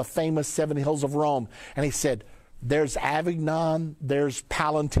several of the famous 7 hills of Rome. And he said, there's Avignon, there's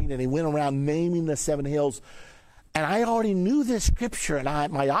Palatine, and he went around naming the 7 hills. And I already knew this scripture,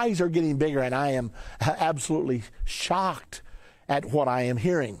 and my eyes are getting bigger, and I am absolutely shocked at what I am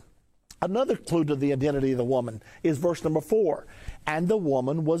hearing. Another clue to the identity of the woman is verse number 4. And the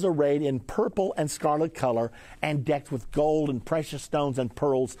woman was arrayed in purple and scarlet color, and decked with gold and precious stones and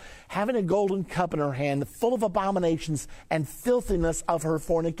pearls, having a golden cup in her hand, full of abominations and filthiness of her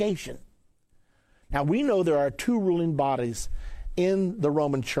fornication. Now, we know there are 2 ruling bodies in the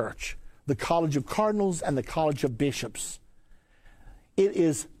Roman Church, the College of Cardinals and the College of Bishops. It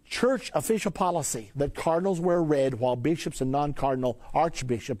is church official policy that cardinals wear red, while bishops and non-cardinal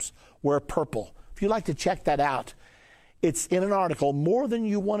archbishops wear purple. If you'd like to check that out, it's in an article, More Than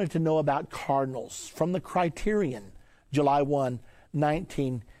You Wanted to Know About Cardinals, from the Criterion, July 1,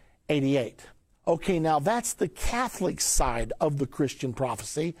 1988. Okay, now that's the Catholic side of the Christian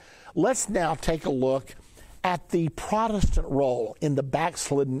prophecy. Let's now take a look at the Protestant role in the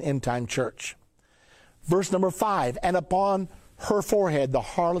backslidden end-time church. Verse number 5, and upon her forehead, the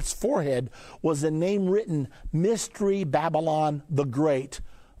harlot's forehead, was a name written, Mystery Babylon the Great,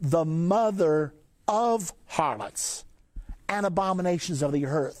 the mother of harlots and abominations of the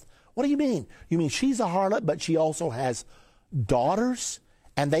earth. What do you mean? You mean she's a harlot, but she also has daughters?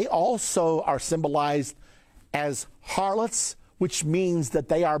 And they also are symbolized as harlots, which means that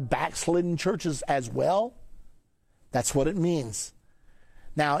they are backslidden churches as well. That's what it means.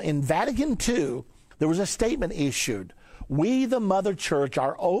 Now, in Vatican II, there was a statement issued. We, the Mother Church,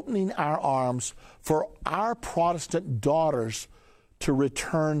 are opening our arms for our Protestant daughters to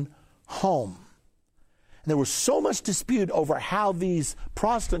return home. And there was so much dispute over how these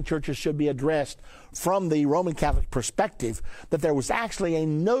Protestant churches should be addressed from the Roman Catholic perspective that there was actually a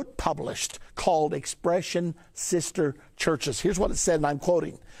note published called Expression Sister Churches. Here's what it said, and I'm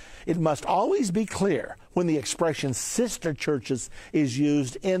quoting. It must always be clear when the expression sister churches is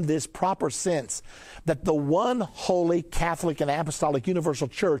used in this proper sense that the one holy Catholic and Apostolic Universal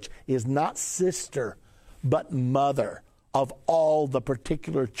Church is not sister, but mother of all the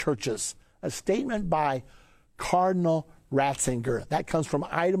particular churches. A statement by Cardinal Ratzinger. That comes from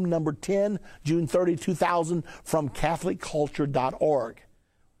item number 10, June 30, 2000, from CatholicCulture.org.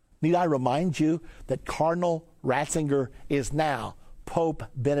 Need I remind you that Cardinal Ratzinger is now Pope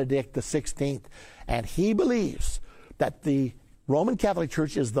Benedict XVI, and he believes that the Roman Catholic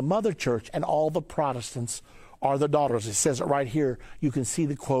Church is the mother church and all the Protestants are the daughters. It says it right here. You can see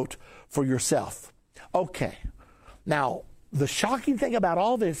the quote for yourself. Okay, now the shocking thing about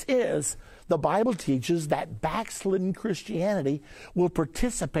all this is the Bible teaches that backslidden Christianity will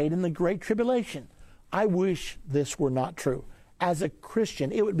participate in the Great Tribulation. I wish this were not true. as a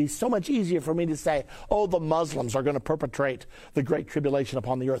Christian, it would be so much easier for me to say, oh, the Muslims are going to perpetrate the Great Tribulation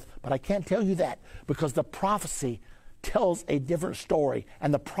upon the earth. But I can't tell you that because the prophecy tells a different story,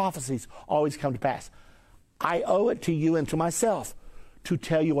 and the prophecies always come to pass. I owe it to you and to myself to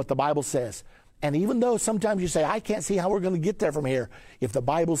tell you what the Bible says. And even though sometimes you say, I can't see how we're going to get there from here, if the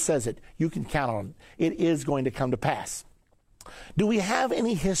Bible says it, you can count on it. It is going to come to pass. Do we have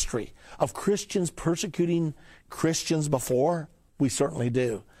any history of Christians persecuting Christians before? We certainly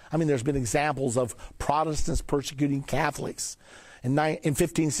do. I mean, there's been examples of Protestants persecuting Catholics. In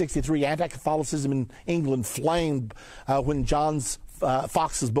 1563, anti-Catholicism in England flamed when John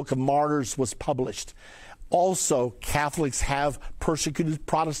Fox's Book of Martyrs was published. Also, Catholics have persecuted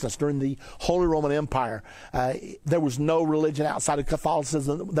Protestants during the Holy Roman Empire. There was no religion outside of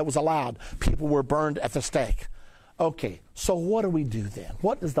Catholicism that was allowed. People were burned at the stake. Okay, so what do we do then?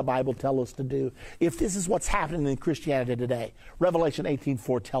 What does the Bible tell us to do if this is what's happening in Christianity today? Revelation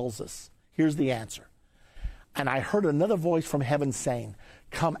 18:4 tells us. Here's the answer. And I heard another voice from heaven saying,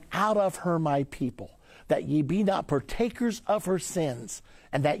 come out of her, my people, that ye be not partakers of her sins,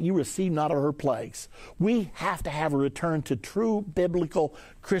 and that ye receive not of her plagues. We have to have a return to true biblical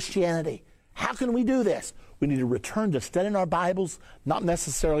Christianity. How can we do this? We need to return to studying our Bibles, not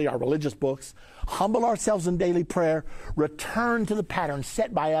necessarily our religious books, humble ourselves in daily prayer, return to the pattern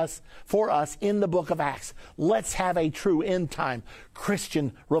set by us, for us in the book of Acts. Let's have a true end-time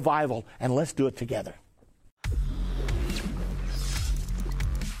Christian revival, and let's do it together.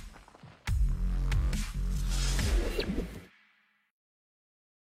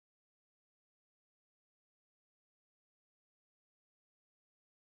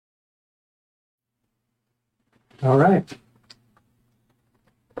 All right.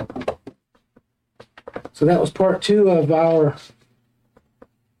 So that was part 2 of our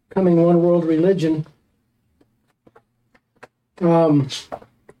Coming One World Religion. I'm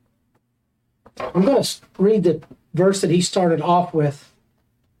going to read the verse that he started off with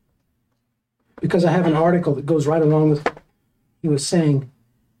because I have an article that goes right along with what he was saying.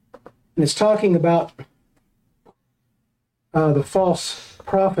 And it's talking about the false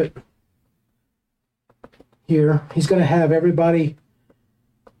prophet here. He's going to have everybody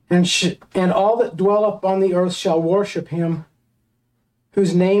and all that dwell upon the earth shall worship him,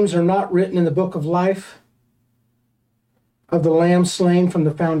 whose names are not written in the book of life of the Lamb slain from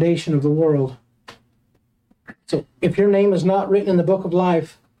the foundation of the world. So if your name is not written in the book of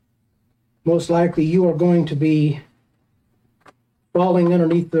life, most likely you are going to be falling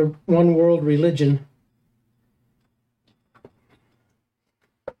underneath the one world religion.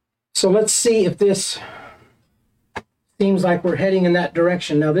 So let's see if this seems like we're heading in that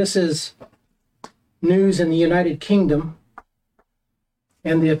direction. Now, this is news in the United Kingdom,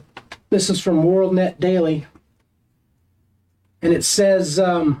 and this is from WorldNet Daily, and it says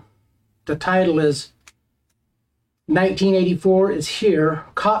the title is 1984 is here.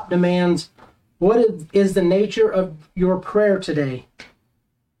 Cop demands, what is the nature of your prayer today?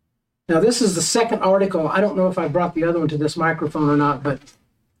 Now, this is the second article. I don't know if I brought the other one to this microphone or not, but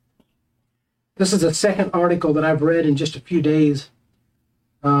this is the second article that I've read in just a few days.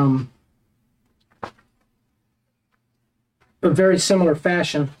 A very similar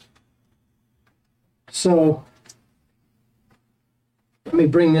fashion. So let me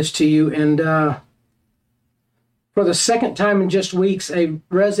bring this to you. And for the second time in just weeks, a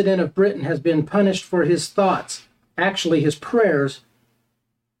resident of Britain has been punished for his thoughts, actually his prayers.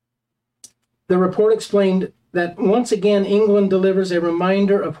 The report explained that once again, England delivers a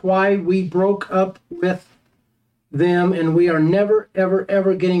reminder of why we broke up with them and we are never, ever,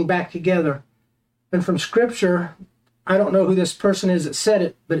 ever getting back together. And from Scripture, I don't know who this person is that said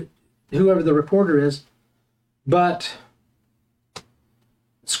it, but whoever the reporter is, but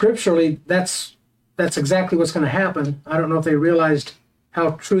scripturally, that's exactly what's going to happen. I don't know if they realized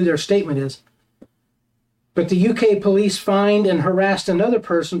how true their statement is. But the UK police fined and harassed another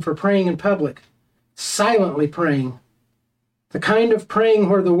person for praying in public. Silently praying. The kind of praying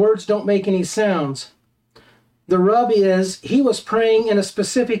where the words don't make any sounds. The rub is he was praying in a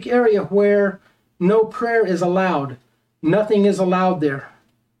specific area where no prayer is allowed. Nothing is allowed there.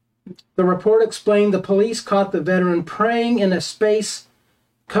 The report explained the police caught the veteran praying in a space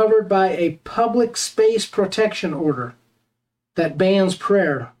covered by a public space protection order that bans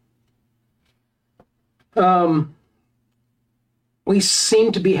prayer. We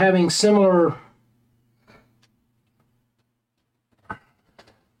seem to be having similar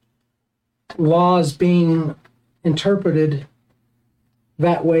laws being interpreted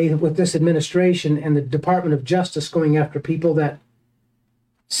that way with this administration and the Department of Justice going after people that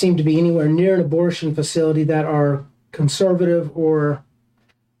seem to be anywhere near an abortion facility that are conservative or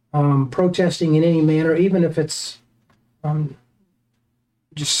protesting in any manner, even if it's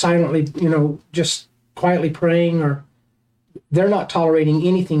just silently, just quietly praying, or they're not tolerating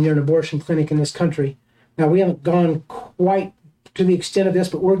anything near an abortion clinic in this country. Now, we haven't gone quite to the extent of this,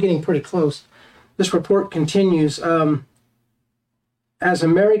 but we're getting pretty close. This report continues. As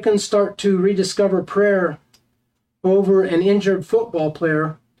Americans start to rediscover prayer over an injured football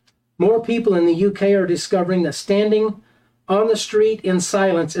player, more people in the UK are discovering that standing on the street in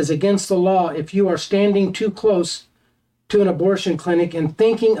silence is against the law if you are standing too close to an abortion clinic and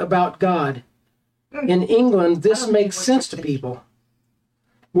thinking about God. In England, this makes sense to people.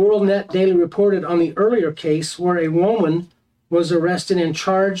 WorldNet Daily reported on the earlier case where a woman was arrested and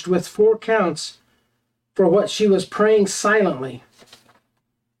charged with 4 counts for what she was praying silently.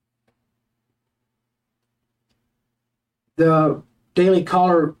 The Daily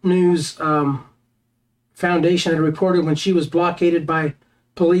Caller News Foundation had reported when she was blockaded by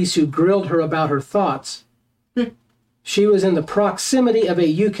police who grilled her about her thoughts. She was in the proximity of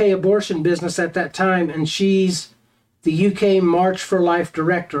a UK abortion business at that time, and she's the UK March for Life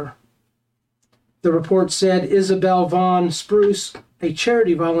director. The report said Isabel Vaughan Spruce, a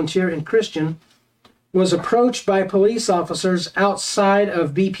charity volunteer and Christian, was approached by police officers outside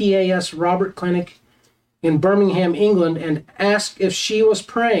of BPAS Robert Clinic in Birmingham, England, and asked if she was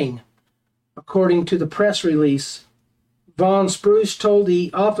praying. According to the press release, Vaughan Spruce told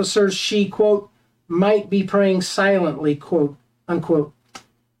the officers she, quote, might be praying silently, quote, unquote,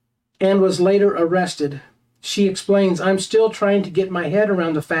 and was later arrested. She explains, I'm still trying to get my head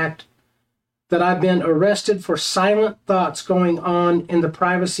around the fact that I've been arrested for silent thoughts going on in the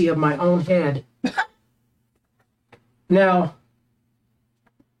privacy of my own head. Now,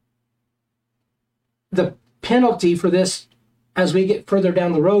 the penalty for this, as we get further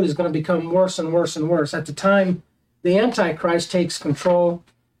down the road, is going to become worse and worse and worse. At the time the Antichrist takes control,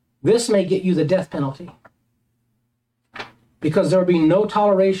 this may get you the death penalty, because there will be no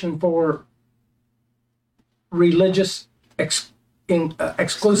toleration for religious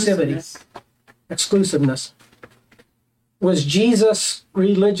exclusiveness. Was Jesus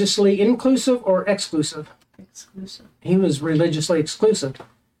religiously inclusive or exclusive? Exclusive. He was religiously exclusive.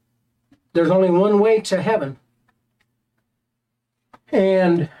 There's only one way to heaven.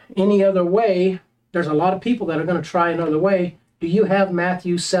 And any other way, there's a lot of people that are going to try another way. Do you have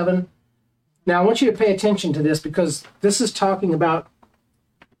Matthew 7? Now, I want you to pay attention to this, because this is talking about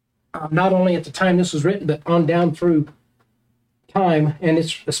not only at the time this was written, but on down through time, and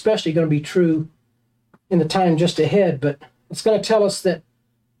it's especially going to be true in the time just ahead. But it's going to tell us that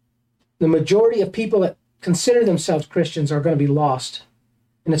the majority of people that consider themselves Christians are going to be lost.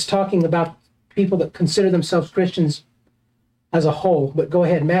 And it's talking about people that consider themselves Christians as a whole. But go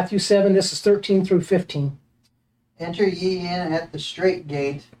ahead, Matthew 7, this is 13 through 15. Enter ye in at the strait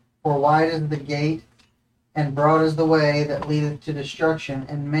gate, for wide is the gate, and broad is the way that leadeth to destruction,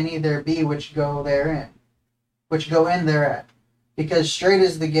 and many there be which go in thereat. Because strait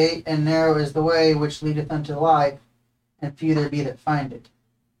is the gate, and narrow is the way which leadeth unto life, and few there be that find it.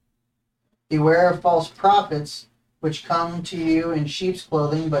 Beware of false prophets, which come to you in sheep's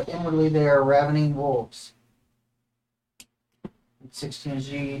clothing, but inwardly they are ravening wolves. 16 is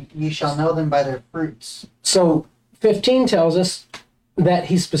ye shall know them by their fruits. So 15 tells us that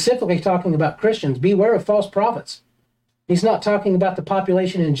he's specifically talking about Christians. Beware of false prophets. He's not talking about the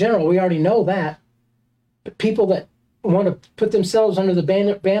population in general. We already know that. But people that want to put themselves under the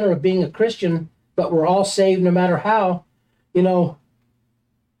banner of being a Christian, but we're all saved no matter how.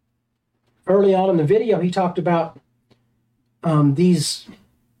 Early on in the video, he talked about these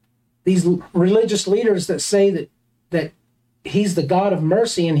religious leaders that say that he's the God of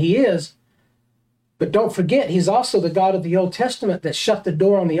mercy, and he is. But don't forget, he's also the God of the Old Testament that shut the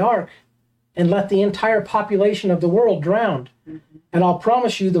door on the ark and let the entire population of the world drown. Mm-hmm. And I'll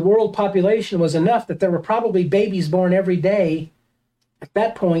promise you, the world population was enough that there were probably babies born every day at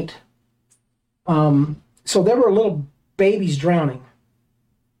that point. So there were little babies drowning.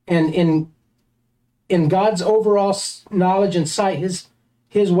 And in God's overall knowledge and sight,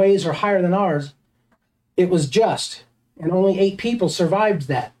 his ways are higher than ours. It was just, and only 8 people survived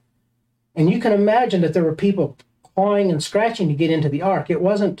that. And you can imagine that there were people clawing and scratching to get into the ark. It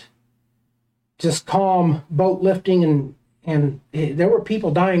wasn't just calm boat lifting, and there were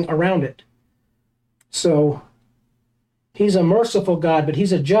people dying around it. So he's a merciful God, but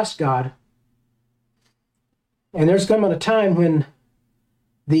he's a just God. And there's coming a time when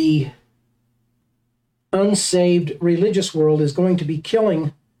the unsaved religious world is going to be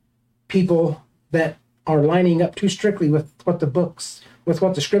killing people that are lining up too strictly with what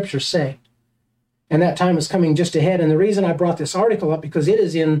the scriptures say. And that time is coming just ahead. And the reason I brought this article up, because it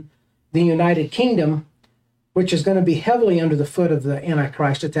is in the United Kingdom, which is going to be heavily under the foot of the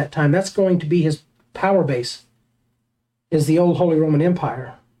Antichrist at that time. That's going to be his power base, is the old Holy Roman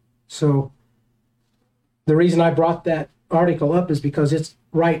Empire. So the reason I brought that article up is because it's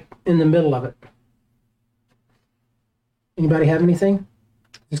right in the middle of it. Anybody have anything?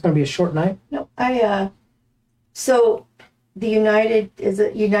 It's going to be a short night. No, so the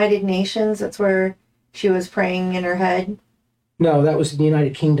United Nations? That's where she was praying in her head. No, that was the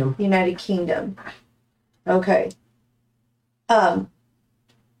United Kingdom. United Kingdom. Okay.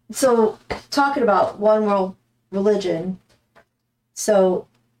 So talking about one world religion. So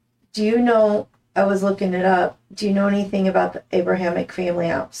do you know, I was looking it up, do you know anything about the Abrahamic family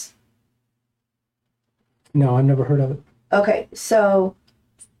house? No, I've never heard of it. Okay, so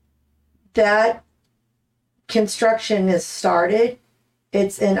that construction is started.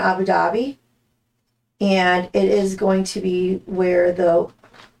 It's in Abu Dhabi, and it is going to be where the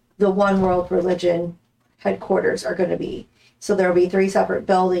one world religion headquarters are going to be. So there will be 3 separate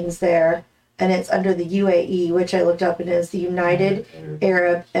buildings there, and it's under the UAE, which I looked up, and is the United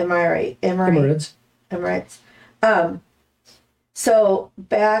Arab Emirates. So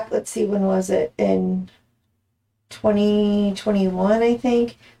back, let's see, when was it? In 2021, I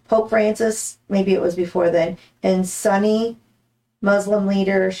think. Pope Francis, maybe it was before then, and Sunni Muslim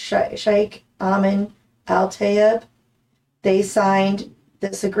leader Sheikh Ahmed Al Tayeb, they signed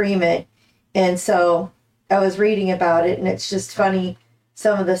this agreement. And so I was reading about it, and it's just funny,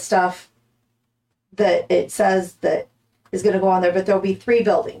 some of the stuff that it says that is going to go on there. But there'll be 3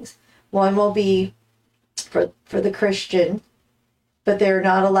 buildings. One will be for the Christian, but they're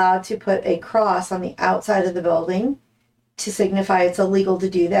not allowed to put a cross on the outside of the building to signify it's illegal to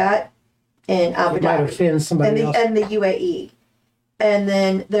do that in Abu Dhabi. It might offend somebody else. And the UAE. And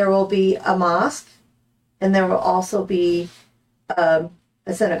then there will be a mosque, and there will also be a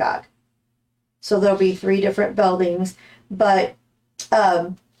synagogue. So there'll be 3 different buildings, but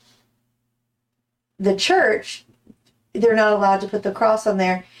the church, they're not allowed to put the cross on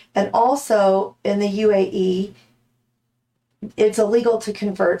there. And also in the UAE, it's illegal to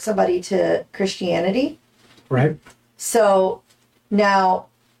convert somebody to Christianity. Right. So now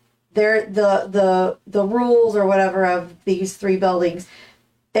the rules or whatever of these 3 buildings,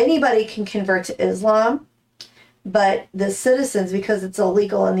 anybody can convert to Islam, but the citizens, because it's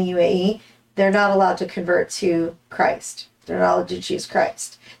illegal in the UAE, they're not allowed to convert to Christ. They're not allowed to choose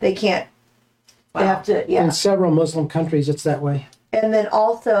Christ. They can't. They have to, yeah. In several Muslim countries, it's that way. And then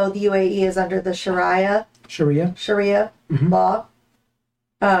also the UAE is under the Sharia law.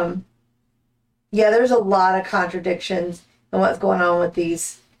 Yeah, there's a lot of contradictions in what's going on with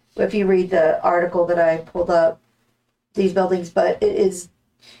these. If you read the article that I pulled up, these buildings, but it is,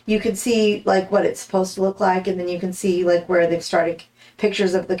 you can see like what it's supposed to look like, and then you can see like where they've started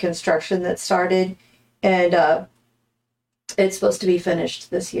pictures of the construction that started, and it's supposed to be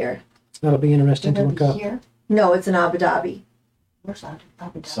finished this year. That'll be interesting to look up. Here? No, it's in Abu Dhabi. Where's Abu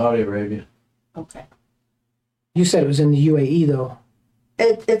Dhabi? Saudi Arabia. Okay. You said it was in the UAE, though.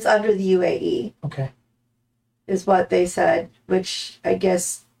 It's under the UAE, Okay. is what they said, which I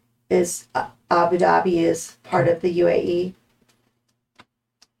guess is Abu Dhabi is part of the UAE.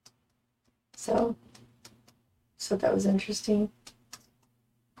 So that was interesting.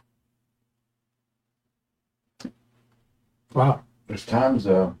 Wow. There's times,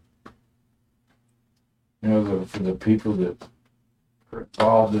 for the people that are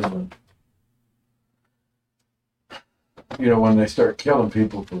involved in when they start killing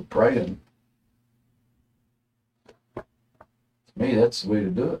people for praying, to me, that's the way to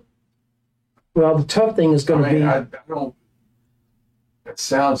do it. Well, the tough thing is going to be... I don't, it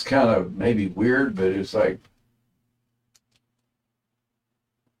sounds kind of maybe weird, but it's like,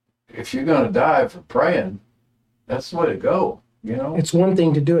 if you're going to die for praying, that's the way to go, It's one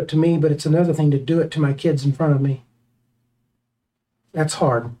thing to do it to me, but it's another thing to do it to my kids in front of me. That's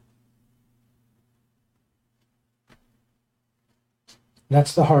hard.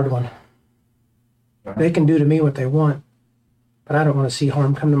 That's the hard one. They can do to me what they want, but I don't want to see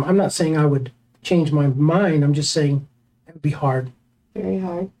harm come to them. I'm not saying I would change my mind. I'm just saying it would be hard. Very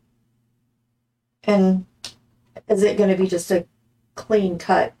hard. And is it going to be just a clean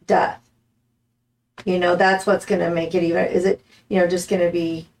cut death? That's what's going to make it even. Is it, just going to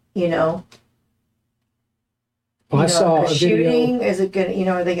be, Well, I saw a shooting? video. Is it going to,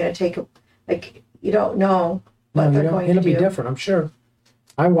 are they going to take you don't know what they're going to do. It'll be different, I'm sure.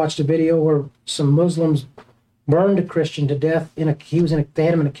 I watched a video where some Muslims burned a Christian to death. They had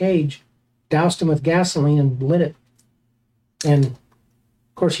him in a cage, doused him with gasoline and lit it. And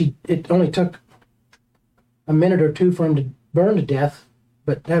of course, it only took a minute or two for him to burn to death,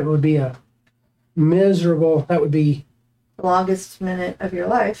 but that would be a miserable, that would be, Longest minute of your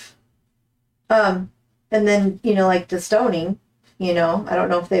life. And then, like the stoning, I don't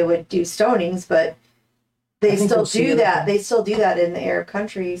know if they would do stonings, but they still do that. They still do that in the Arab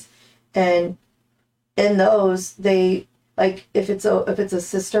countries. And in those, they, like, if it's a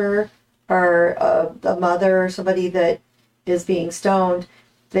sister or a mother or somebody that is being stoned,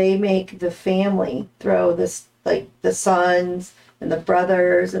 they make the family throw this, like the sons and the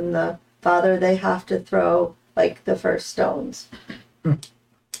brothers and the father, they have to throw like the first stones.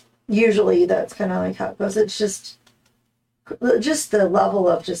 Usually that's kind of like how it goes. It's just the level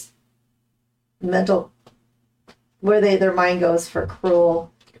of just mental, where their mind goes for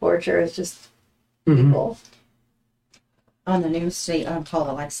cruel torture is just people. On the news,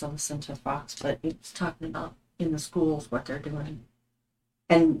 Paula likes to listen to Fox, but it's talking about in the schools what they're doing.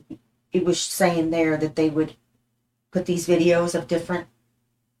 And it was saying there that they would put these videos of different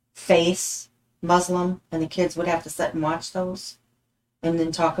faiths, Muslim, and the kids would have to sit and watch those and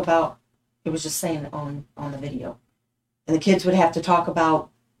then talk about, it was just saying on the video. And the kids would have to talk about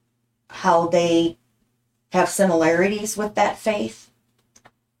how they have similarities with that faith.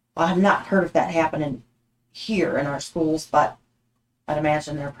 Well, I have not heard of that happening here in our schools, but I'd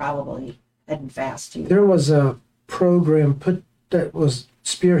imagine they're probably heading fast too. There was a program that was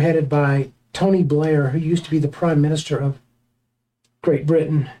spearheaded by Tony Blair, who used to be the Prime Minister of Great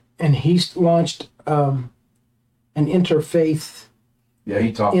Britain, and he launched an interfaith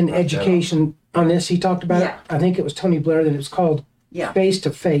He talked in about education on this. He talked about Yeah. it. I think it was Tony Blair, that it was called Face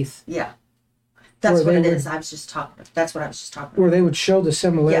to Faith. Yeah. That's Where what they it is. That's what I was just talking about. Where they would show the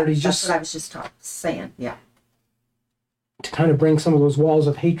similarities, that's what I was just saying. Yeah. to kind of bring some of those walls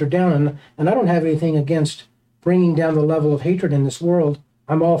of hatred down. And I don't have anything against bringing down the level of hatred in this world.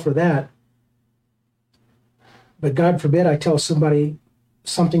 I'm all for that. But God forbid I tell somebody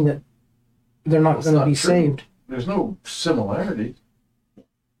something that they're not going to be saved. There's no similarity.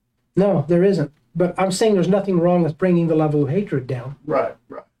 No, there isn't. But I'm saying there's nothing wrong with bringing the level of hatred down. Right.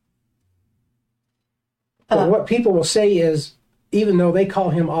 But what people will say is, even though they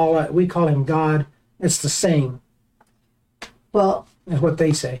call him Allah, we call him God, it's the same. Well, is what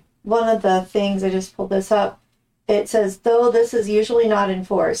they say. One of the things, I just pulled this up, it says, though this is usually not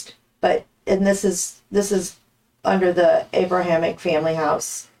enforced, and this is under the Abrahamic family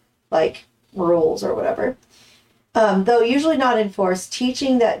house, like, rules or whatever. Though usually not enforced,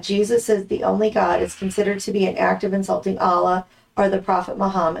 teaching that Jesus is the only God is considered to be an act of insulting Allah or the Prophet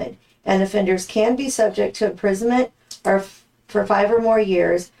Muhammad, and offenders can be subject to imprisonment or for 5 or more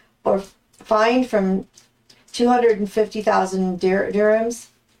years, or fined from 250,000 dirhams,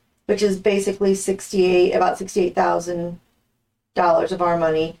 which is basically about $68,000 of our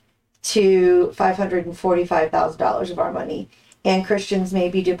money, to $545,000 of our money, and Christians may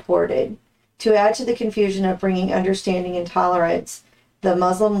be deported. To add to the confusion of bringing understanding and tolerance, the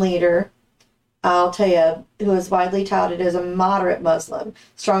Muslim leader, Al-Tayyib, who is widely touted as a moderate Muslim,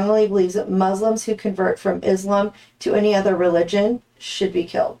 strongly believes that Muslims who convert from Islam to any other religion should be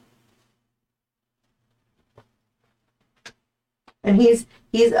killed. And he's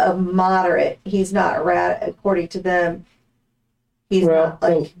a moderate. He's not a rat, according to them. He's not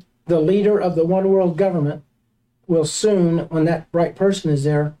like... The leader of the one world government will soon, when that right person is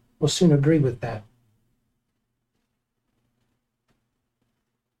there, will soon agree with that.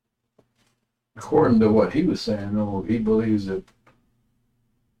 According to what he was saying, though, he believes that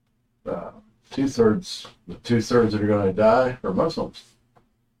the two-thirds that are going to die are Muslims.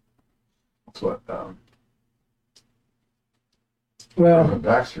 That's what Reverend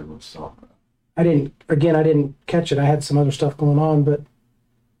Baxter was talking about. I didn't catch it. I had some other stuff going on, but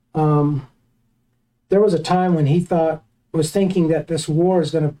there was a time when he was thinking that this war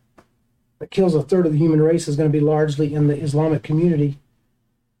that kills a third of the human race is going to be largely in the Islamic community.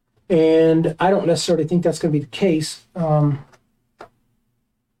 And I don't necessarily think that's going to be the case.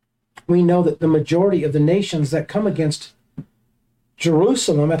 We know that the majority of the nations that come against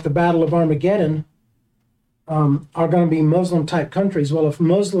Jerusalem at the Battle of Armageddon are going to be Muslim-type countries. Well, if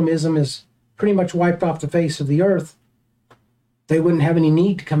Muslimism is pretty much wiped off the face of the earth, they wouldn't have any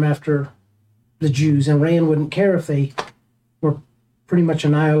need to come after the Jews. And Iran wouldn't care if they were pretty much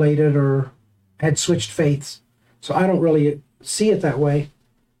annihilated or had switched faiths. So I don't really see it that way.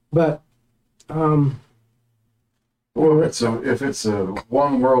 But if it's a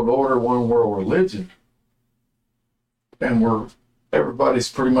one world order, one world religion, and everybody's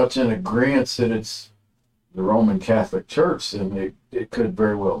pretty much in agreement that it's the Roman Catholic Church, then it could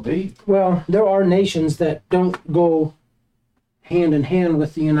very well be. Well, there are nations that don't go hand in hand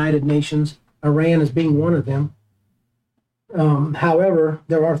with the United Nations. Iran as being one of them. However,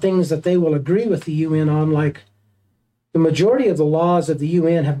 there are things that they will agree with the UN on, like the majority of the laws of the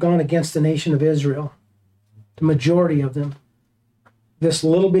UN have gone against the nation of Israel. The majority of them. This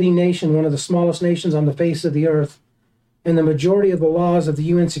little bitty nation, one of the smallest nations on the face of the earth, and the majority of the laws of the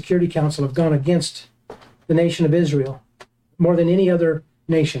UN Security Council have gone against the nation of Israel more than any other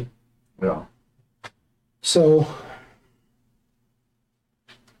nation. Yeah. So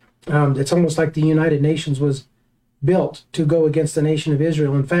it's almost like the United Nations was built to go against the nation of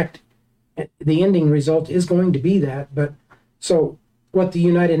Israel. In fact, the ending result is going to be that. But so what the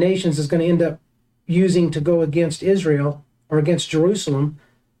United Nations is going to end up using to go against Israel or against Jerusalem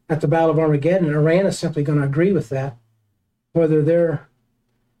at the Battle of Armageddon, Iran is simply going to agree with that, whether they're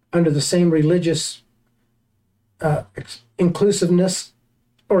under the same religious inclusiveness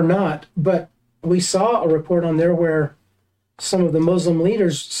or not. But we saw a report on there where some of the Muslim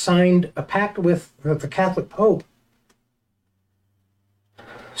leaders signed a pact with the Catholic Pope.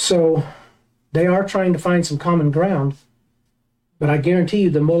 So they are trying to find some common ground, but I guarantee you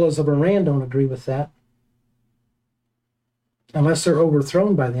the mullahs of Iran don't agree with that. Unless they're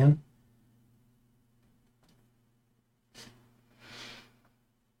overthrown by then.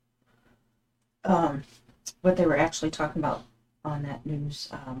 What they were actually talking about on that news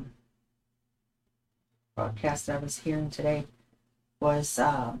broadcast that I was hearing today was,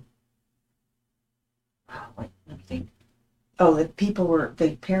 let me think. Oh,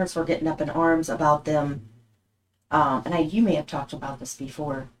 the parents were getting up in arms about them, and you may have talked about this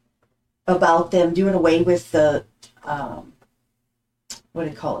before, about them doing away with the, what do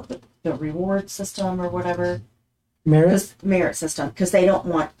you call it, the reward system or whatever. Merit system, because they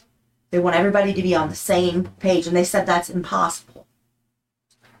want everybody to be on the same page, and they said that's impossible.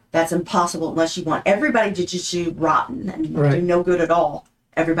 That's impossible unless you want everybody to just do rotten and do no good at all.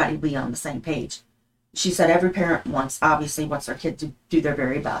 Everybody be on the same page. She said every parent obviously wants their kid to do their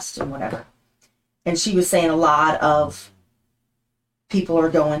very best and whatever. And she was saying a lot of people are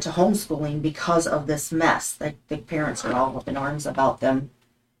going to homeschooling because of this mess. Like the parents are all up in arms about them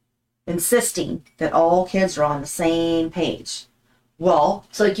insisting that all kids are on the same page. Well,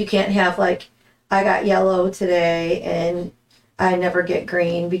 So like you can't have like, I got yellow today and I never get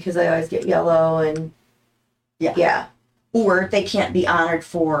green because I always get yellow, and yeah. Or they can't be honored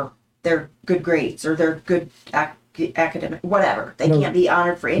for their good grades or their good academic, whatever. They can't be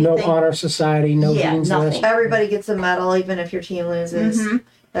honored for anything. No honor society, no dean's nothing. list. Everybody gets a medal even if your team loses.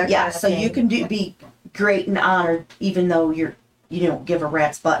 Yeah, so you can be great and honored even though you don't give a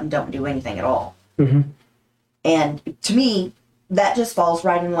rat's butt and don't do anything at all. Mm-hmm. And to me, that just falls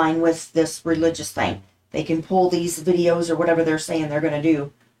right in line with this religious thing. They can pull these videos or whatever they're saying they're going to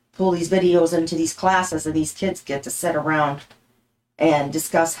do, pull these videos into these classes, and these kids get to sit around and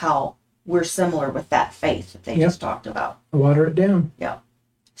discuss how we're similar with that faith that they just talked about. Water it down. Yeah.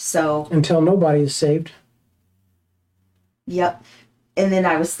 So. Until nobody is saved. Yep. And then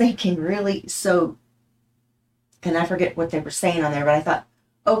I was thinking, really, so, and I forget what they were saying on there, but I thought,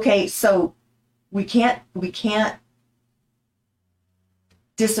 okay, so we can't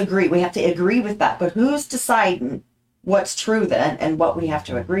disagree. We have to agree with that. But who's deciding what's true then and what we have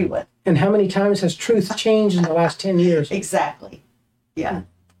to agree with? And how many times has truth changed in the last 10 years? Exactly. Yeah.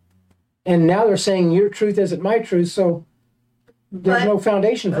 And now they're saying your truth isn't my truth, so there's no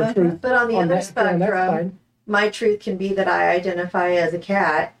foundation for truth. But on the other that spectrum, my truth can be that I identify as a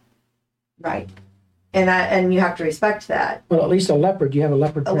cat. Right. And you have to respect that. Well, at least a leopard. You have a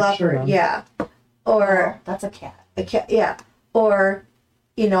leopard print shirt on. Yeah. Or that's a cat. A cat, yeah. Or,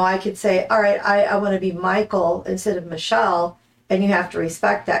 I could say, all right, I want to be Michael instead of Michelle, and you have to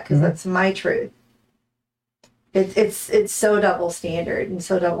respect that because that's my truth. It's so double standard and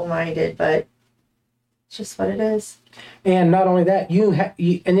so double minded, but it's just what it is. And not only that,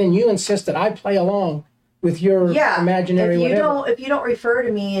 and then you insist that I play along with your imaginary whatever. If you don't refer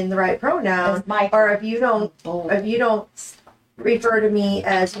to me in the right pronoun, or if you don't refer to me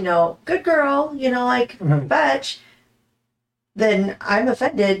as good girl, like Fetch, then I'm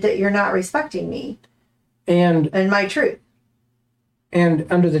offended that you're not respecting me and my truth. And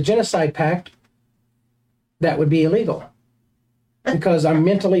under the Genocide Pact, that would be illegal because I'm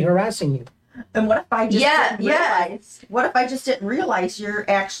mentally harassing you. And what if I just didn't realize? What if I just didn't realize you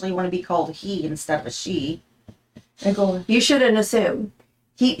actually want to be called a he instead of a she? And go. You shouldn't assume.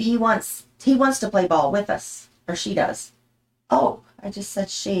 He wants to play ball with us, or she does. Oh, I just said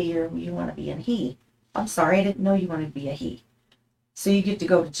she, or you want to be a he. I'm sorry, I didn't know you wanted to be a he. So you get to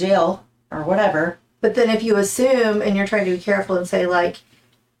go to jail or whatever. But then if you assume and you're trying to be careful and say like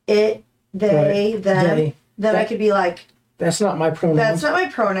it, they, them, then I could be like, That's not my pronoun. That's not my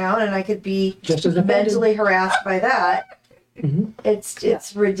pronoun, and I could be Just as offended. mentally harassed by that. Mhm.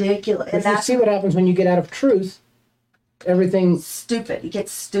 It's ridiculous. If you see what happens when you get out of truth, everything, Stupid. It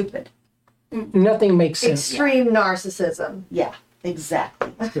gets stupid. nothing makes sense. Extreme narcissism. Yeah,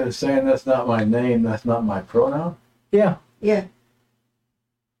 exactly. Instead of saying that's not my name, that's not my pronoun. Yeah. Yeah.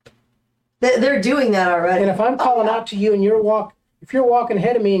 They're doing that already. And if I'm calling out to you and if you're walking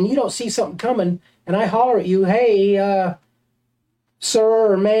ahead of me and you don't see something coming and I holler at you, hey,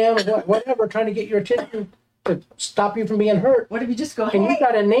 sir or ma'am, or whatever, trying to get your attention to stop you from being hurt. What if you just go, And hey? you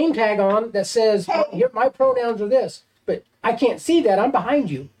got a name tag on that says, Hey. here, my pronouns are this, but I can't see that. I'm behind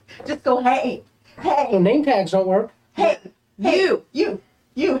you. Just go, hey. So Hey. name tags don't work. Hey. You. You.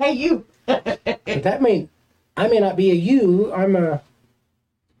 Hey, you. But I may not be a you. I'm a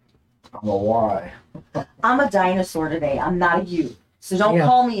Y. I'm a dinosaur today. I'm not a you. So don't Yeah.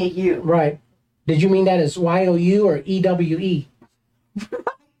 call me a you. right. Did you mean that as YOU or EWE?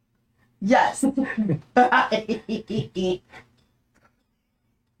 Yes.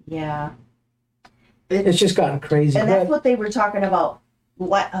 Yeah. It's just gotten crazy. And that's But what they were talking about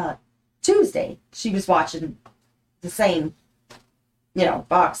Tuesday. She was watching the same,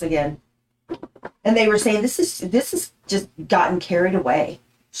 box again. And they were saying this is just gotten carried away.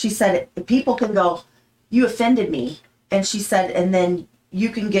 She said people can go, you offended me. And she said, and then you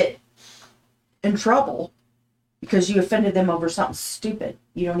can get in trouble because you offended them over something stupid.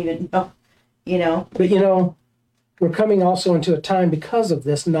 You don't even know, But we're coming also into a time because of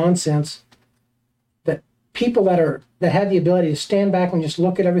this nonsense that people that have the ability to stand back and just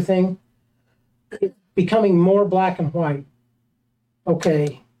look at everything, it's becoming more black and white.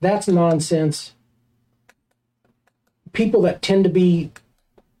 Okay, that's nonsense. People that tend to be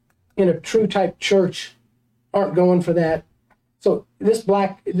in a true type church aren't going for that. So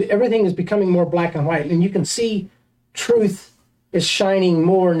everything is becoming more black and white, and you can see truth is shining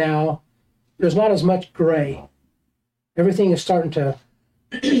more now. There's not as much gray. Everything is starting to.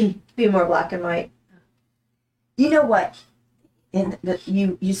 Be more black and white. You know what?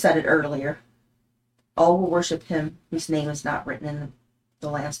 You said it earlier. All will worship him whose name is not written in the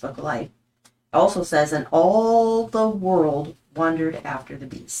Lamb's Book of Life. It also says, and all the world wondered after the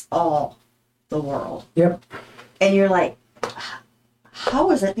beast. All the world. Yep. And you're like, how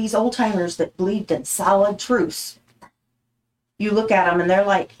is it these old timers that believed in solid truths? You look at them and they're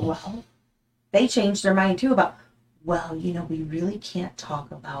like, well, they changed their mind too about, well, we really can't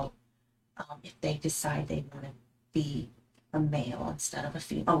talk about if they decide they want to be a male instead of a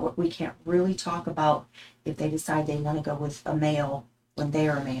female. We can't really talk about if they decide they want to go with a male when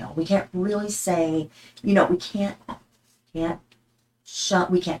they're a male. We can't really say, we can't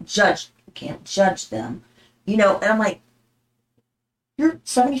judge them. And I'm like, you're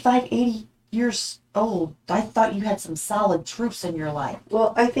 75, 80 years old. I thought you had some solid truths in your life.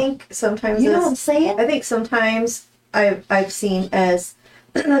 Well, I think sometimes You know what I'm saying? I think sometimes I've seen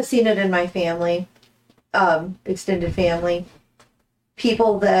I've seen it in my family, extended family,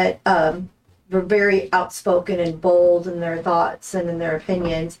 people that were very outspoken and bold in their thoughts and in their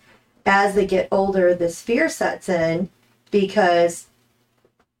opinions. As they get older, this fear sets in because,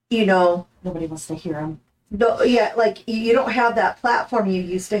 Nobody wants to hear them. no, yeah, like you don't have that platform you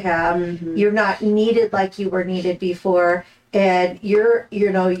used to have. Mhm. You're not needed like you were needed before. And your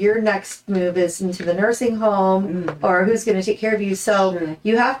next move is into the nursing home, or who's going to take care of you. So Sure.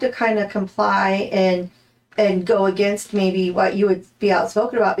 you have to kind of comply and go against maybe what you would be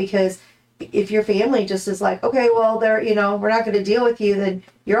outspoken about, because if your family just is like, okay, well, we're not going to deal with you, then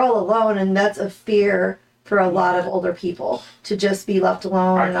you're all alone. And that's a fear for a lot of older people, to just be left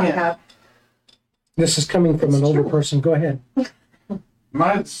alone I and not can't- have. This is coming from an older person. Go ahead.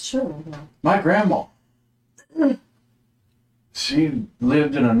 My Sure. my grandma. She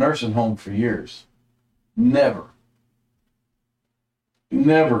lived in a nursing home for years. Never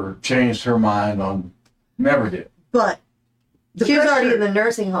changed her mind on. Never did. But She was already in the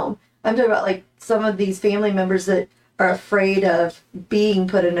nursing home. I'm talking about like some of these family members that are afraid of being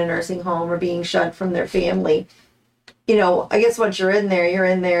put in a nursing home or being shunned from their family. I guess once you're in there,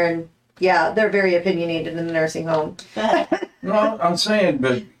 and yeah, they're very opinionated in the nursing home. No, I'm saying,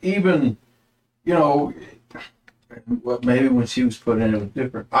 but even, maybe when she was put in, it was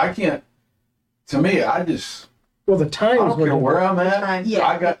different. I can't. To me, I Well, the times don't care where I'm at. Times.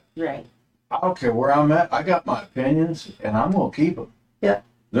 Yeah. I don't care where I'm at. I got my opinions, and I'm gonna keep them. Yeah.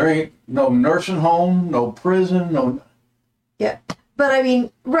 There ain't no nursing home, no prison, no. Yeah. But I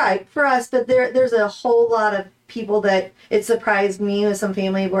mean, right, for us, but there's a whole lot of people that it surprised me with some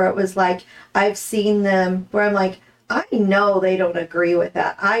family where it was like, I've seen them where I'm like, I know they don't agree with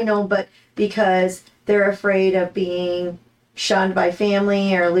that. I know, but because they're afraid of being shunned by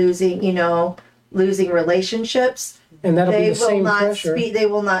family or losing, losing relationships, And that'll be they the will same not pressure. speak. They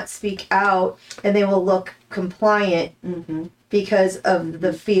will not speak out, and they will look compliant because of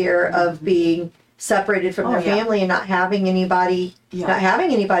the fear of being separated from Oh, their yeah. family and not having anybody,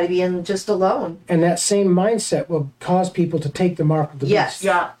 being just alone. And that same mindset will cause people to take the mark of the Yes.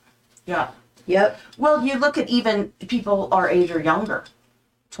 beast. Yeah. Yep. Well, you look at even people our age or younger,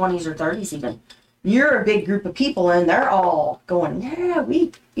 20s or 30s even. You're a big group of people and they're all going, yeah,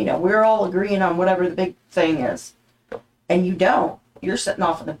 we're all agreeing on whatever the big thing is. And you don't. You're sitting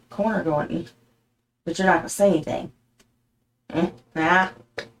off in the corner going, but you're not going to say anything. Nah.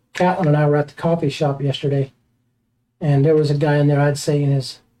 Catlin and I were at the coffee shop yesterday, and there was a guy in there, I'd say in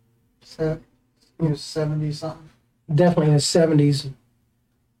his, So he was 70 something. definitely in his 70s,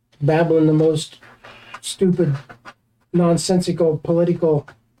 babbling the most stupid, nonsensical, political,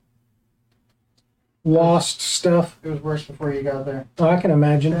 lost stuff. It was worse before you got there. Oh, I can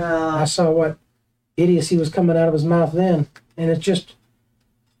imagine. I saw what idiocy was coming out of his mouth then, and it's just,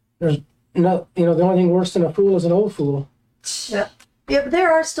 there's no, the only thing worse than a fool is an old fool. Yep. Yeah, but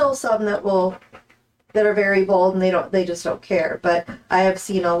there are still some that are very bold and they just don't care. But I have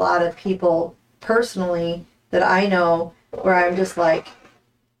seen a lot of people personally that I know where I'm just like,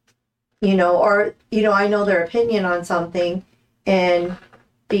 I know their opinion on something, and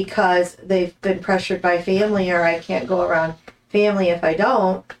because they've been pressured by family or I can't go around family if I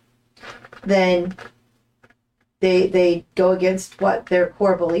don't, then they go against what their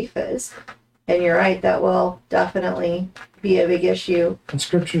core belief is. And you're right, that will definitely be a big issue. And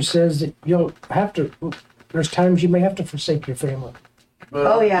scripture says that you'll have to, there's times you may have to forsake your family. But,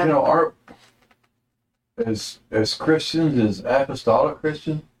 Oh, yeah. as Christians, as apostolic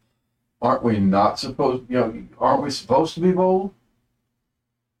Christians, aren't we not supposed, aren't we supposed to be bold?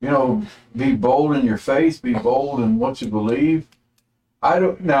 Be bold in your faith, be bold in what you believe.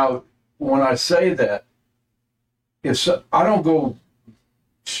 Now, when I say that, I don't go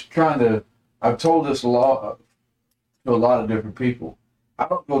trying to, I've told this to a lot of different people. I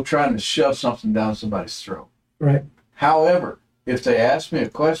don't go trying to shove something down somebody's throat. Right. However, if they ask me a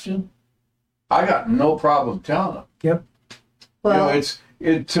question, I got no problem telling them. Yep. Well,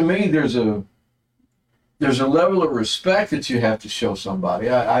 To me, there's a level of respect that you have to show somebody.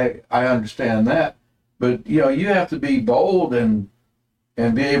 I understand that, but you have to be bold and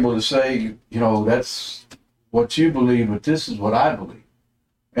be able to say, that's what you believe, but this is what I believe,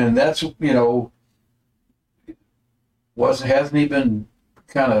 and that's hasn't he been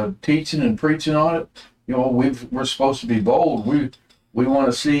kind of teaching and preaching on it? We're supposed to be bold. We want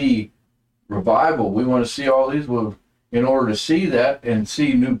to see revival. We want to see all these. Well, in order to see that and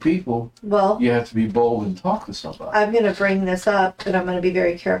see new people, you have to be bold and talk to somebody. I'm going to bring this up, and I'm going to be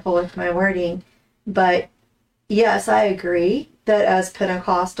very careful with my wording. But yes, I agree that as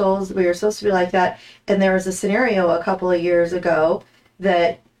Pentecostals, we are supposed to be like that. And there was a scenario a couple of years ago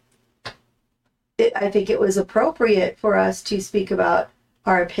that I think it was appropriate for us to speak about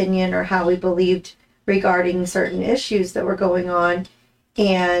our opinion or how we believed regarding certain issues that were going on.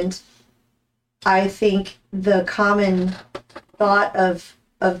 And I think the common thought of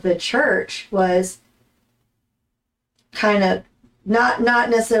the church was kind of not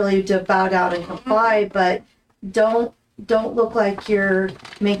necessarily to bow down and comply, but don't look like you're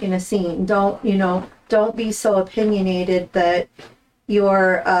making a scene. Don't be so opinionated that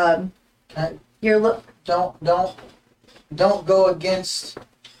you're Don't go against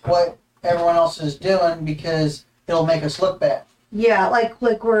what everyone else is doing because it'll make us look bad. Yeah, like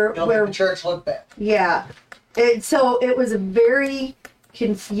It'll make the church look bad. Yeah. So it was very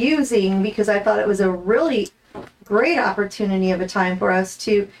confusing because I thought it was a really great opportunity of a time for us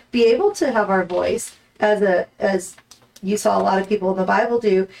to be able to have our voice as you saw a lot of people in the Bible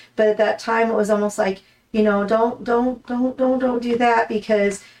do. But at that time it was almost like, don't do that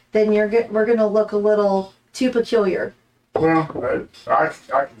because then we're going to look a little too peculiar. Well, I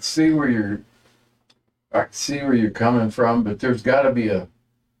can see where you're coming from, but there's got to be of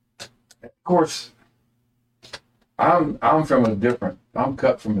course, I'm cut from a different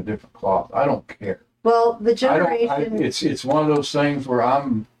cloth. I don't care. Well, the generation. It's one of those things where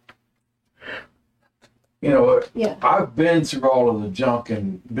I'm, Yeah. I've been through all of the junk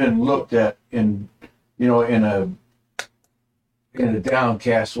and been looked at in a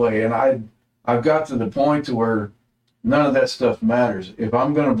downcast way, and I've got to the point to where none of that stuff matters. If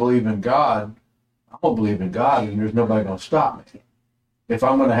I'm going to believe in God, I'm going to believe in God, and there's nobody going to stop me. If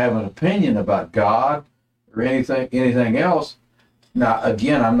I'm going to have an opinion about God or anything else, now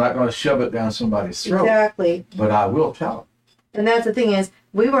again, I'm not going to shove it down somebody's throat. Exactly. But I will tell them. And that's the thing is,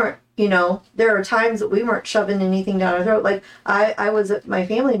 we weren't, You know, there are times that we weren't shoving anything down our throat. Like I was at my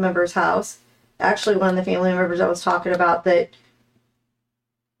family member's house. Actually, one of the family members I was talking about that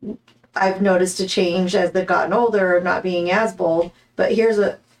I've noticed a change as they've gotten older of not being as bold. But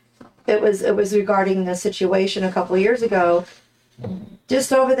it was regarding the situation a couple of years ago,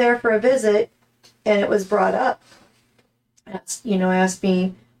 just over there for a visit, and it was brought up. Asked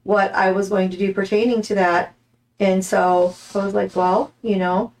me what I was going to do pertaining to that. And so I was like, well,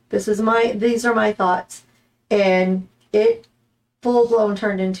 these are my thoughts. And it full blown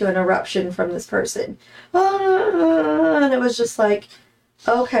turned into an eruption from this person. And it was just like,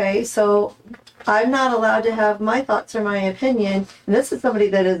 okay, so I'm not allowed to have my thoughts or my opinion. And this is somebody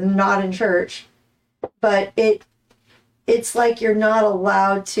that is not in church, but it's like you're not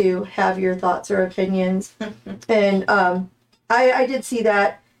allowed to have your thoughts or opinions. And I did see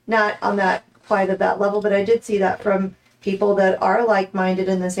that, not on that quite at that level, but I did see that from people that are like-minded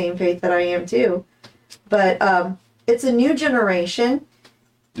in the same faith that I am too. But it's a new generation.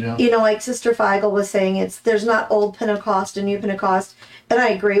 Yeah. Like Sister Feigl was saying, there's not old Pentecost and new Pentecost, and I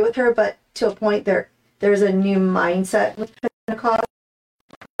agree with her, but to a point there's a new mindset with Pentecost.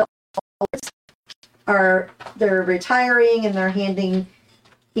 They're retiring and they're handing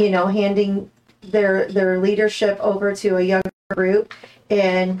their leadership over to a younger group.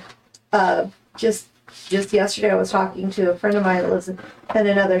 And just yesterday I was talking to a friend of mine that lives in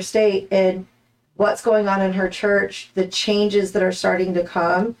another state, and what's going on in her church, the changes that are starting to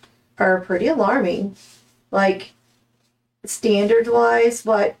come are pretty alarming. Like, standard wise,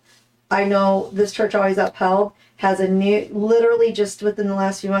 what I know this church always upheld has literally just within the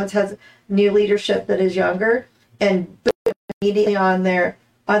last few months, has new leadership that is younger, and immediately on their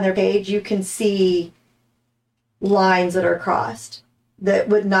page you can see lines that are crossed that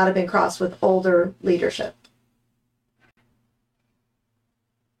would not have been crossed with older leadership.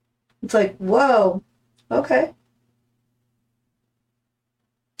 It's like, whoa, okay.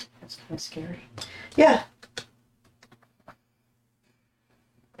 That's kind of scary. Yeah.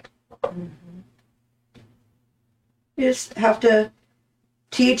 Mm-hmm. You just have to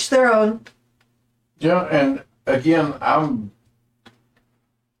teach their own. Yeah, and again, I've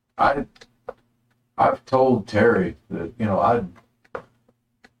told Terry that,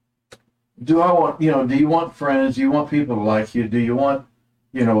 do you want friends? Do you want people to like you? Do you want,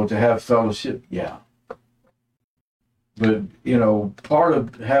 to have fellowship? Yeah. But, part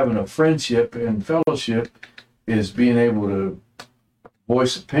of having a friendship and fellowship is being able to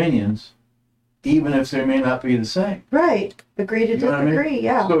voice opinions, even if they may not be the same. Right. Agree to disagree. I mean?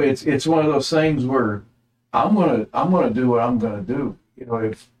 Yeah. So it's one of those things where I'm gonna do what I'm gonna do.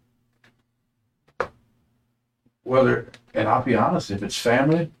 And I'll be honest, if it's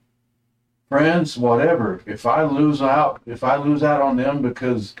family, friends, whatever, if I lose out on them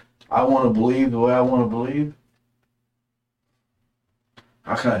because I want to believe the way I want to believe,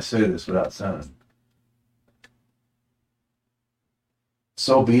 how can I say this without sounding?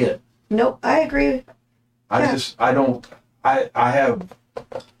 So be it. Nope, I agree. I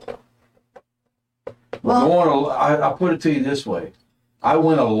put it to you this way. I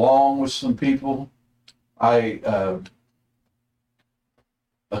went along with some people. I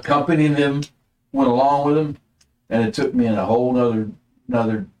accompanied them, went along with them, and it took me in a whole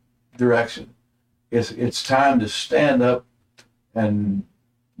another direction. It's time to stand up and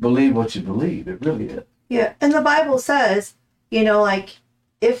believe what you believe. It really is. Yeah, and the Bible says, like,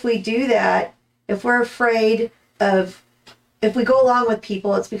 if we do that, if we're afraid of, if we go along with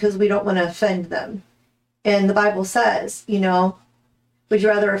people, it's because we don't want to offend them. And the Bible says, would you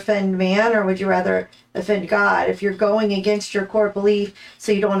rather offend man or would you rather offend God? If you're going against your core belief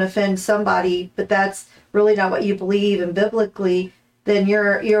so you don't offend somebody, but that's really not what you believe, and biblically, then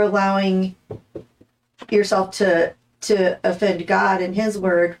you're allowing yourself to offend God and His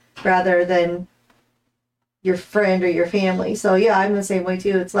word rather than your friend or your family. So yeah, I'm the same way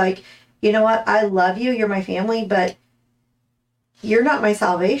too. It's like, you know what? I love you. You're my family, but you're not my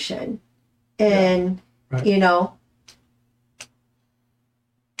salvation. And, Right.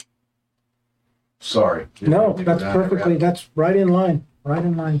 Sorry. No, that's right in line. Right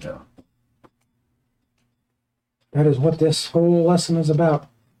in line. Yeah. That is what this whole lesson is about.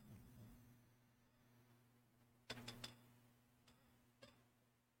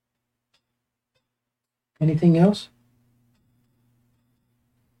 Anything else?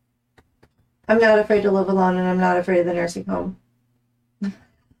 I'm not afraid to live alone, and I'm not afraid of the nursing home.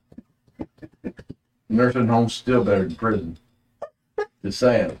 Nursing home's still better than prison. Just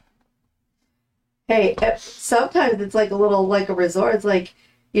saying. Hey, sometimes it's like a resort. It's like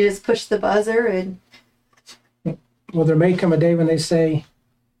you just push the buzzer and... Well, there may come a day when they say,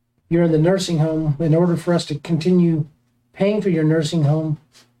 you're in the nursing home, in order for us to continue paying for your nursing home,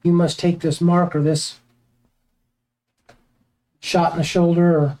 you must take this marker, this shot in the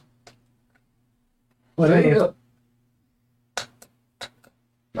shoulder or whatever. Say it.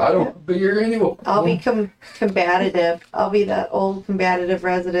 I don't be here anymore. I'll be combative. I'll be that old combative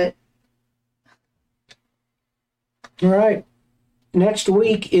resident. All right. Next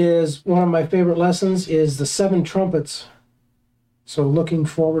week is one of my favorite lessons is the 7 trumpets. So looking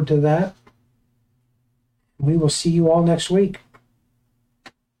forward to that. We will see you all next week.